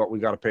what we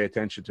got to pay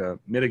attention to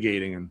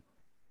mitigating. And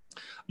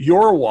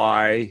your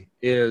why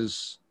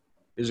is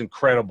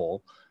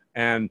incredible.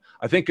 And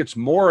I think it's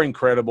more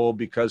incredible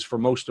because for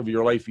most of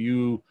your life,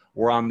 you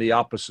were on the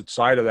opposite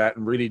side of that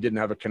and really didn't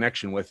have a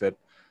connection with it.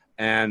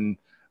 And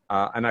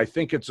I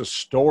think it's a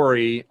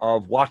story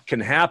of what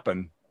can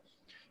happen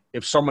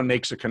if someone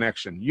makes a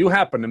connection. You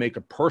happen to make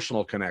a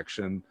personal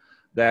connection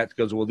that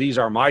goes, well, these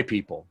are my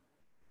people.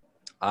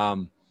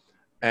 And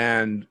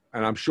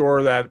I'm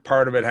sure that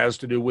part of it has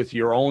to do with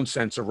your own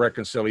sense of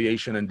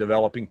reconciliation and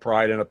developing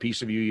pride in a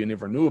piece of you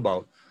never knew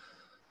about.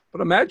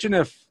 But imagine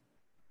if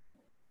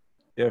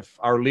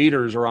our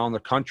leaders around the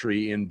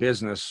country in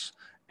business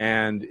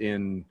and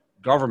in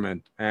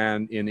government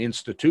and in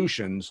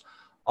institutions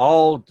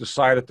all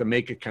decided to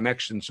make a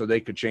connection so they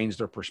could change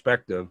their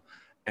perspective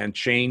and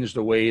change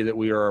the way that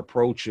we are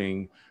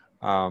approaching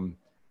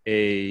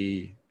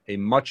a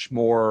much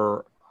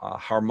more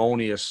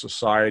harmonious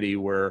society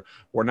where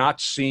we're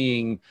not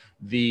seeing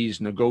these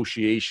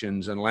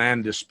negotiations and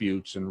land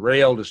disputes and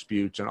rail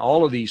disputes and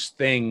all of these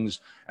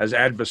things as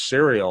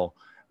adversarial,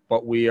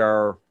 but we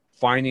are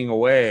finding a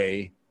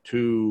way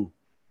to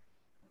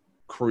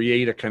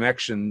create a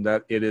connection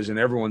that it is in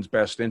everyone's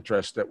best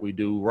interest that we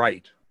do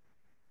right.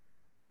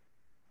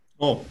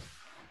 Oh,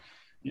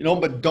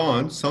 but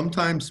Don,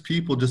 sometimes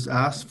people just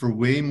ask for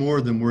way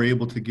more than we're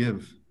able to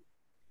give.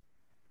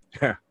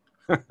 Yeah.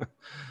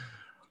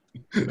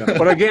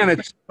 But again,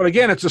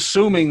 it's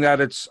assuming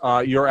that it's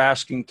you're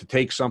asking to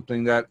take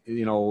something that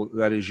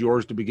that is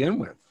yours to begin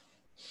with.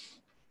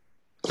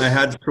 I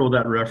had to throw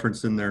that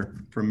reference in there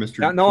from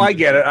Mr. No, I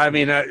get it. I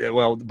mean,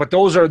 but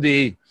those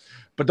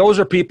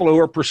are people who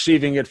are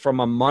perceiving it from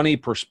a money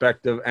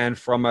perspective and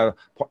from an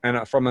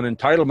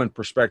entitlement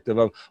perspective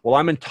of, well,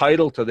 I'm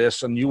entitled to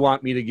this, and you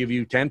want me to give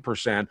you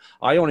 10%.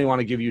 I only want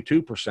to give you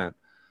 2%.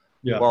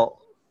 Yeah. Well.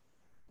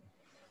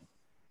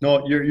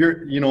 No,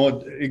 you're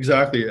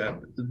exactly.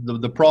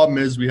 The problem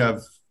is we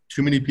have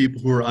too many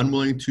people who are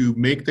unwilling to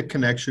make the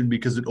connection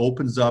because it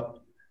opens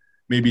up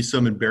maybe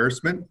some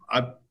embarrassment.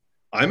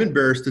 I'm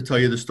embarrassed to tell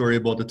you the story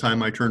about the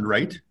time I turned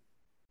right,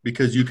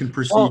 because you can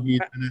perceive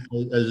me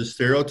as a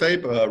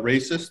stereotype,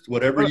 racist,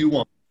 whatever you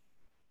want.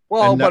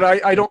 Well, but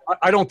I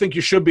don't think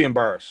you should be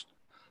embarrassed.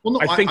 Well, no,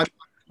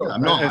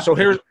 I'm not. And so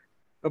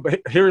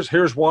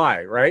here's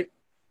why, right?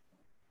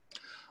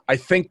 I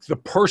think the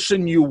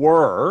person you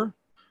were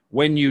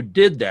when you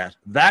did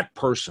that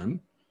person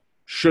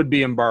should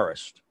be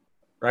embarrassed,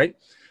 right?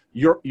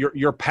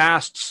 Your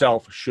past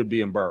self should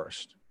be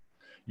embarrassed.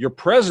 Your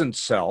present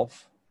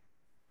self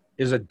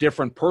is a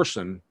different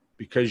person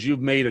because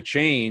you've made a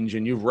change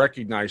and you've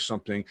recognized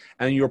something,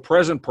 and your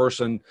present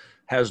person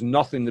has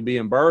nothing to be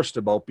embarrassed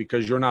about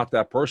because you're not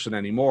that person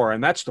anymore.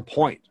 And that's the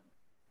point.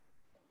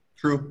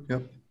 True.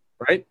 Yep.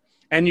 Right.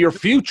 And your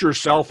future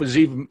self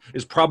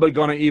is probably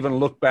going to even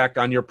look back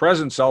on your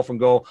present self and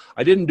go,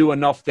 I didn't do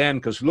enough then,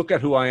 because look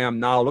at who I am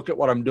now. Look at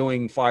what I'm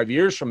doing 5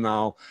 years from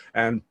now.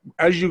 And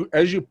as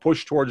you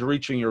push towards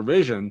reaching your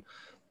vision,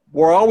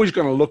 we're always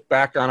going to look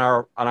back on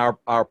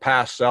our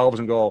past selves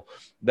and go,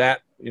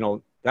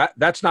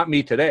 that's not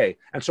me today.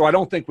 And so I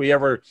don't think we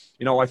ever,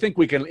 I think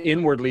we can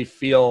inwardly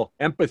feel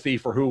empathy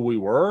for who we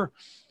were,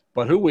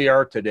 but who we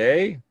are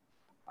today,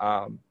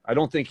 I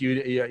don't think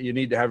you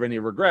need to have any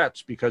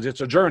regrets, because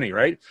it's a journey,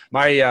 right?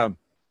 I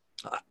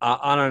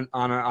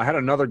had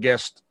another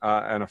guest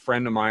and a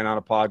friend of mine on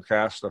a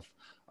podcast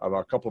of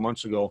a couple of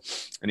months ago,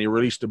 and he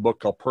released a book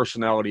called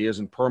Personality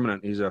Isn't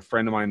Permanent. He's a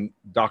friend of mine,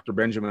 Dr.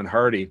 Benjamin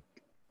Hardy,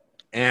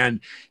 and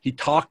he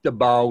talked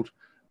about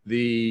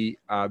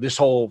this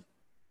whole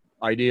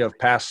idea of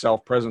past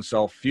self, present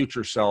self,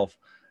 future self,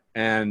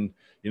 and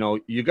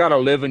you got to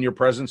live in your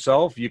present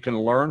self. You can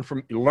learn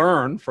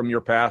from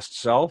your past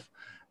self.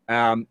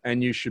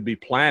 And you should be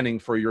planning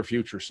for your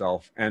future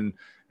self. And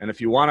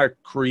if you want to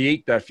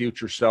create that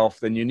future self,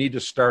 then you need to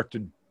start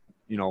to,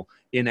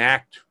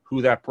 enact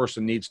who that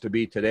person needs to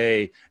be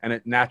today. And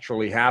it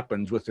naturally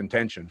happens with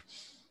intention.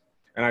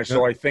 And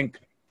so I think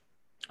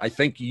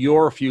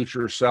your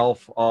future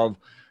self of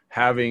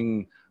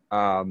having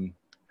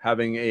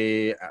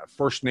a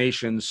First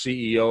Nations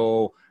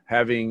CEO,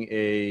 having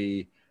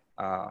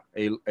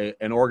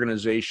an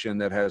organization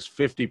that has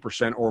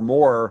 50% or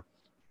more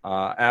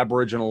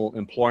Aboriginal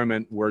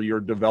employment, where you're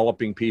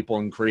developing people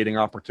and creating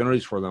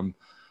opportunities for them,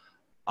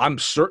 I'm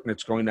certain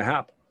it's going to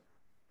happen.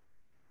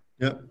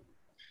 Yeah.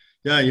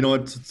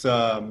 It's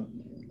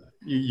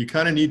you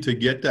kind of need to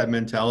get that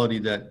mentality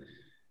that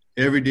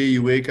every day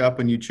you wake up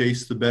and you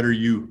chase the better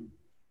you,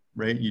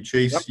 right? You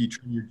chase,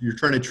 you're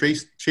trying to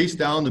chase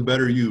down the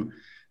better you.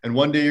 And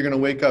one day you're going to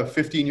wake up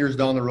 15 years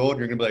down the road, and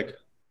you're going to be like,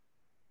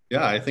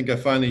 yeah, I think I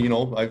finally,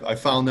 I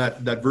found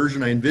that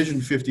version I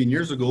envisioned 15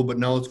 years ago, but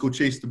now let's go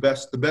chase the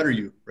better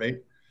you, right?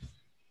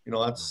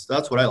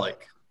 That's what I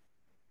like.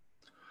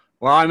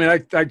 Well, I mean,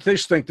 I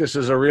just think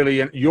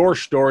your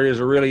story is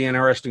a really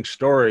interesting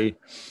story,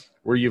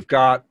 where you've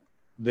got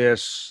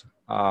this,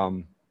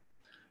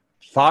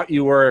 thought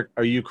you were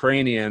a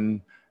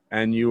Ukrainian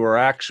and you were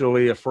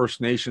actually a First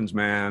Nations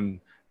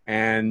man,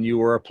 and you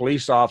were a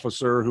police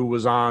officer who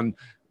was on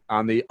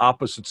the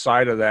opposite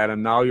side of that,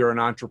 and now you're an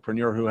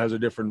entrepreneur who has a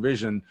different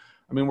vision.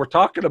 I mean, we're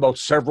talking about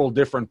several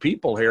different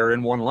people here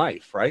in one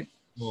life, right?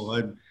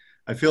 Well,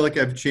 I feel like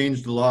I've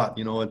changed a lot.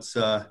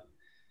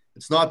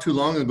 It's not too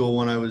long ago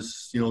when I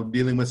was,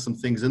 dealing with some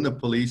things in the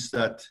police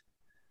that,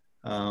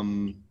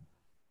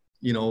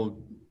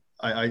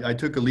 I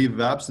took a leave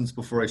of absence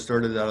before I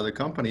started out of the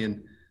company,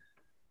 and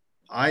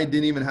I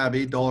didn't even have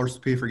 $8 to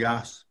pay for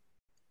gas.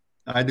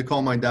 I had to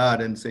call my dad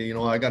and say, and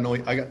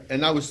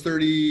I was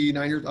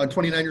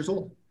 29 years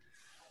old.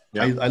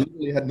 Yeah. I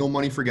literally had no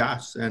money for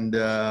gas. And,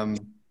 I'm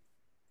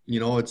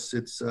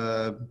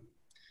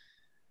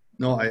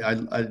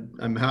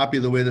happy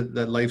the way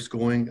that life's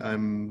going.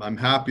 I'm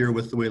happier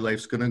with the way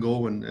life's going to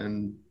go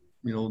and,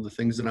 the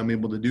things that I'm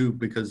able to do,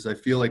 because I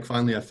feel like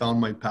finally I found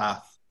my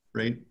path.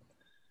 Right.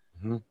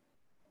 Mm-hmm.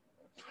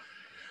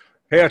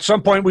 Hey, at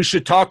some point we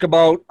should talk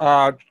about,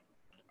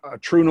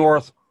 True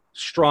North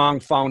strong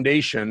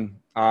foundation,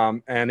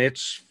 and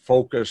its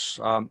focus.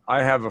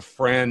 I have a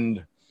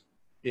friend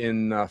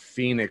in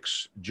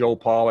Phoenix, Joe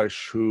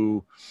Polish,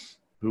 who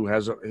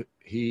has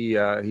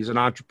he's an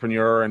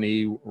entrepreneur and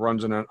he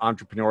runs an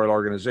entrepreneurial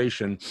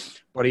organization,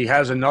 but he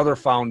has another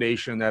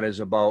foundation that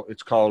is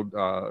it's called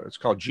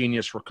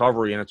Genius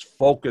Recovery, and it's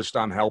focused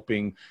on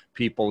helping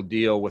people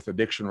deal with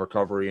addiction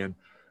recovery, and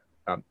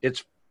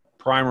it's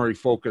primary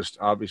focused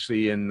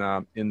obviously in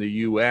the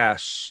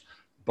U.S.,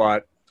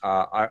 but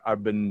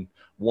I've been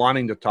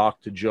wanting to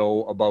talk to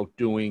Joe about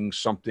doing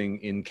something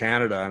in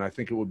Canada, and I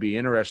think it would be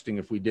interesting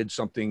if we did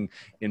something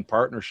in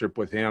partnership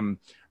with him,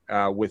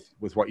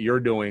 with what you're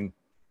doing,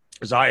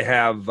 because I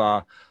have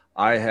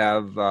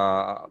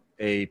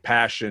a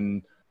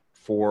passion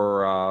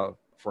for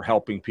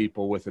helping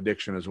people with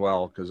addiction as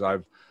well, because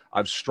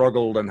I've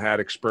struggled and had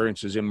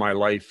experiences in my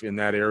life in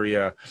that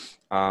area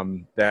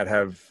that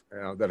have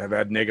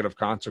had negative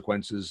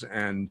consequences,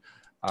 and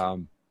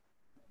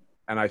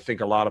I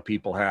think a lot of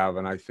people have,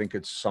 and I think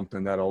it's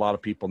something that a lot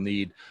of people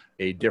need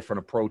a different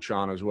approach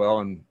on as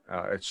well. And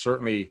it's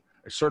certainly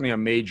a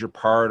major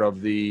part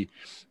of the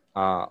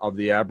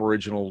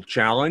Aboriginal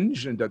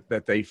challenge and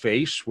that they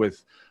face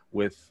with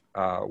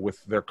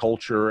their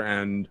culture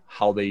and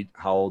how they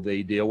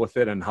deal with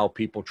it and how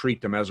people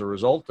treat them as a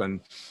result.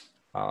 And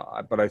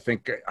but I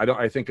think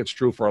it's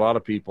true for a lot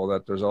of people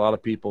that there's a lot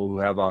of people who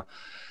have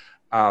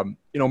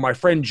my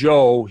friend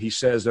Joe, he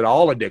says that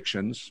all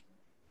addictions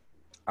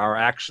are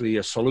actually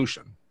a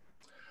solution.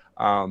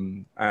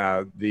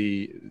 But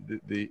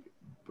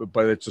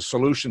it's a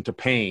solution to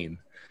pain.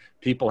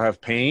 People have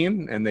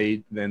pain, and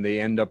then they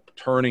end up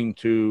turning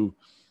to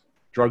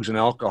drugs and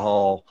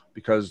alcohol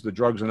because the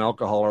drugs and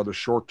alcohol are the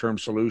short-term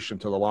solution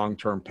to the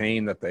long-term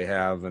pain that they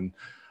have. And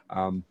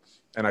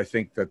I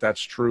think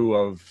that's true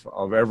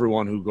of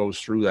everyone who goes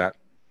through that.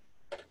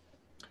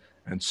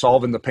 And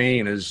solving the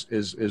pain is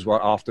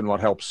what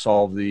helps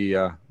solve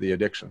the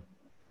addiction.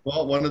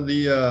 Well, one of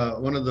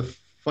the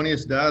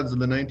funniest dads of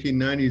the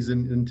 1990s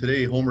and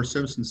today, Homer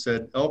Simpson,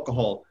 said,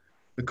 "Alcohol,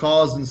 the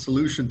cause and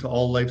solution to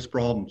all life's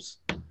problems."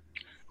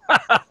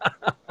 But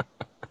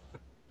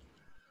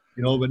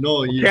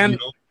no,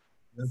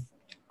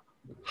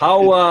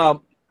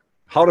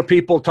 how do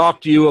people talk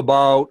to you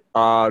about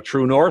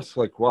True North?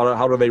 Like,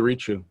 how do they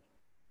reach you?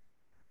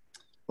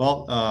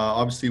 Well,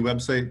 obviously,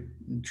 website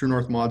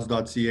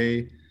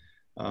truenorthmods.ca.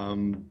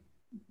 I'm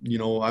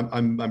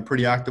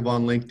pretty active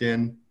on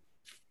LinkedIn.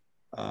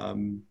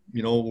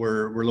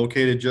 We're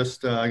located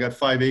just, I got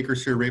 5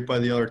 acres here right by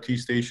the LRT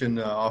station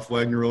off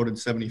Wagner Road and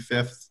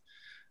 75th.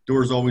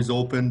 Doors always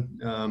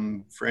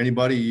open for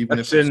anybody. Even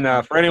that's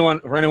for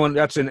anyone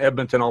that's in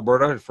Edmonton,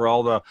 Alberta. For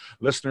all the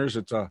listeners,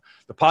 it's the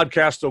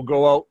podcast will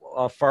go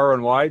out far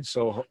and wide.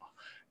 So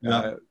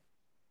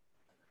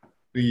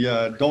we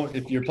don't.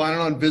 If you're planning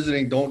on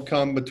visiting, don't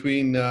come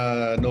between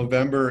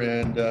November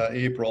and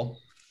April.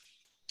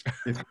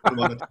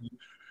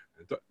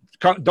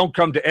 Don't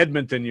come to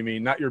Edmonton, you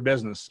mean, not your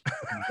business.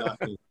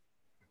 Exactly.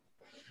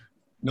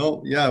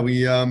 No, yeah,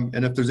 we and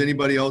if there's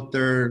anybody out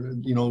there,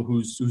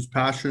 who's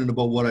passionate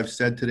about what I've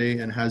said today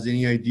and has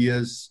any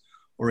ideas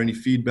or any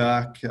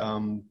feedback,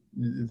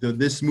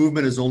 this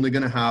movement is only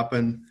going to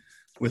happen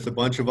with a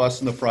bunch of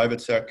us in the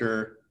private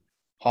sector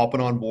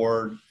hopping on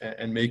board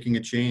and making a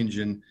change.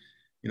 And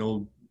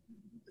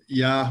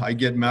I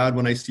get mad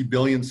when I see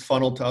billions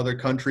funneled to other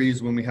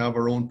countries when we have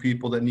our own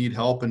people that need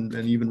help and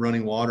even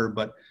running water,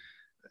 but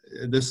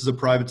this is a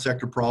private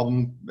sector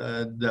problem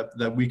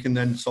that we can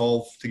then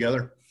solve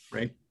together,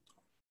 right?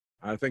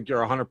 I think you're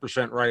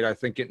 100% right. I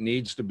think it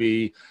needs to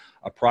be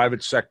a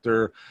private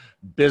sector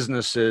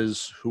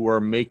businesses who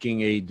are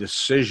making a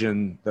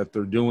decision that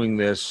they're doing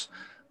this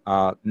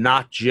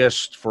not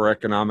just for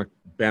economic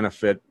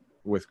benefit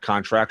with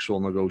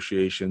contractual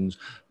negotiations,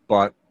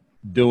 but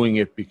doing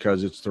it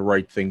because it's the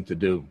right thing to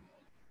do.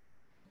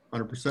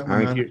 100%.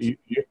 I think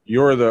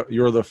you're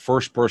the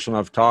first person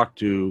I've talked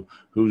to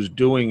who's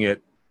doing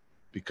it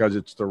because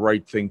it's the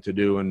right thing to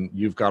do, and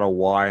you've got a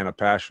why and a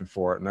passion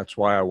for it, and that's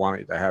why I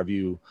wanted to have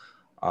you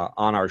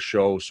on our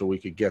show so we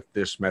could get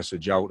this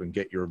message out and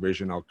get your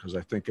vision out, because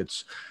I think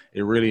it's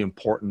a really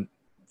important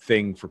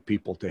thing for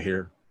people to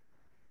hear.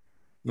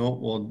 No,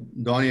 well,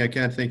 Donnie, I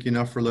can't thank you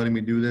enough for letting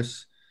me do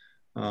this.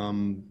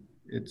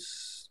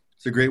 It's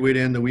a great way to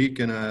end the week,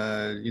 and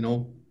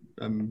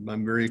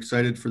I'm very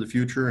excited for the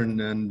future,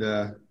 and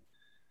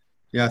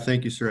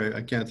thank you, sir.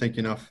 I can't thank you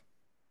enough.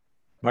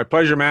 My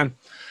pleasure, man.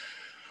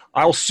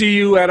 I'll see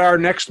you at our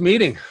next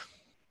meeting,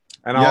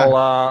 and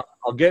I'll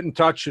get in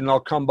touch and I'll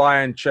come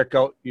by and check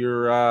out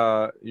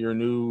your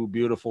new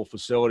beautiful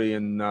facility,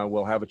 and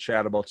we'll have a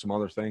chat about some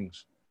other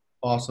things.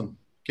 Awesome.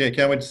 Okay,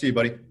 can't wait to see you,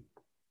 buddy.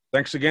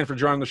 Thanks again for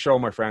joining the show,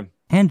 my friend.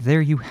 And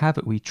there you have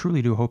it. We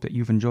truly do hope that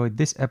you've enjoyed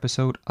this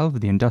episode of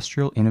the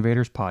Industrial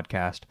Innovators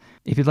Podcast.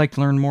 If you'd like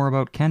to learn more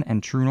about Ken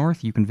and True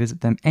North, you can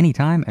visit them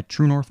anytime at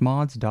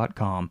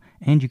truenorthmods.com,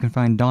 and you can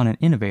find Don and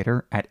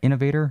Innovator at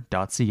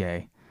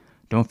innovator.ca.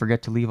 Don't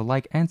forget to leave a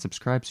like and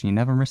subscribe so you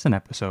never miss an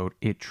episode.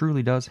 It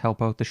truly does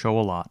help out the show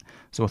a lot.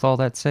 So with all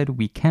that said,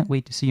 we can't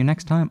wait to see you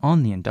next time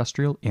on the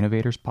Industrial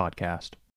Innovators Podcast.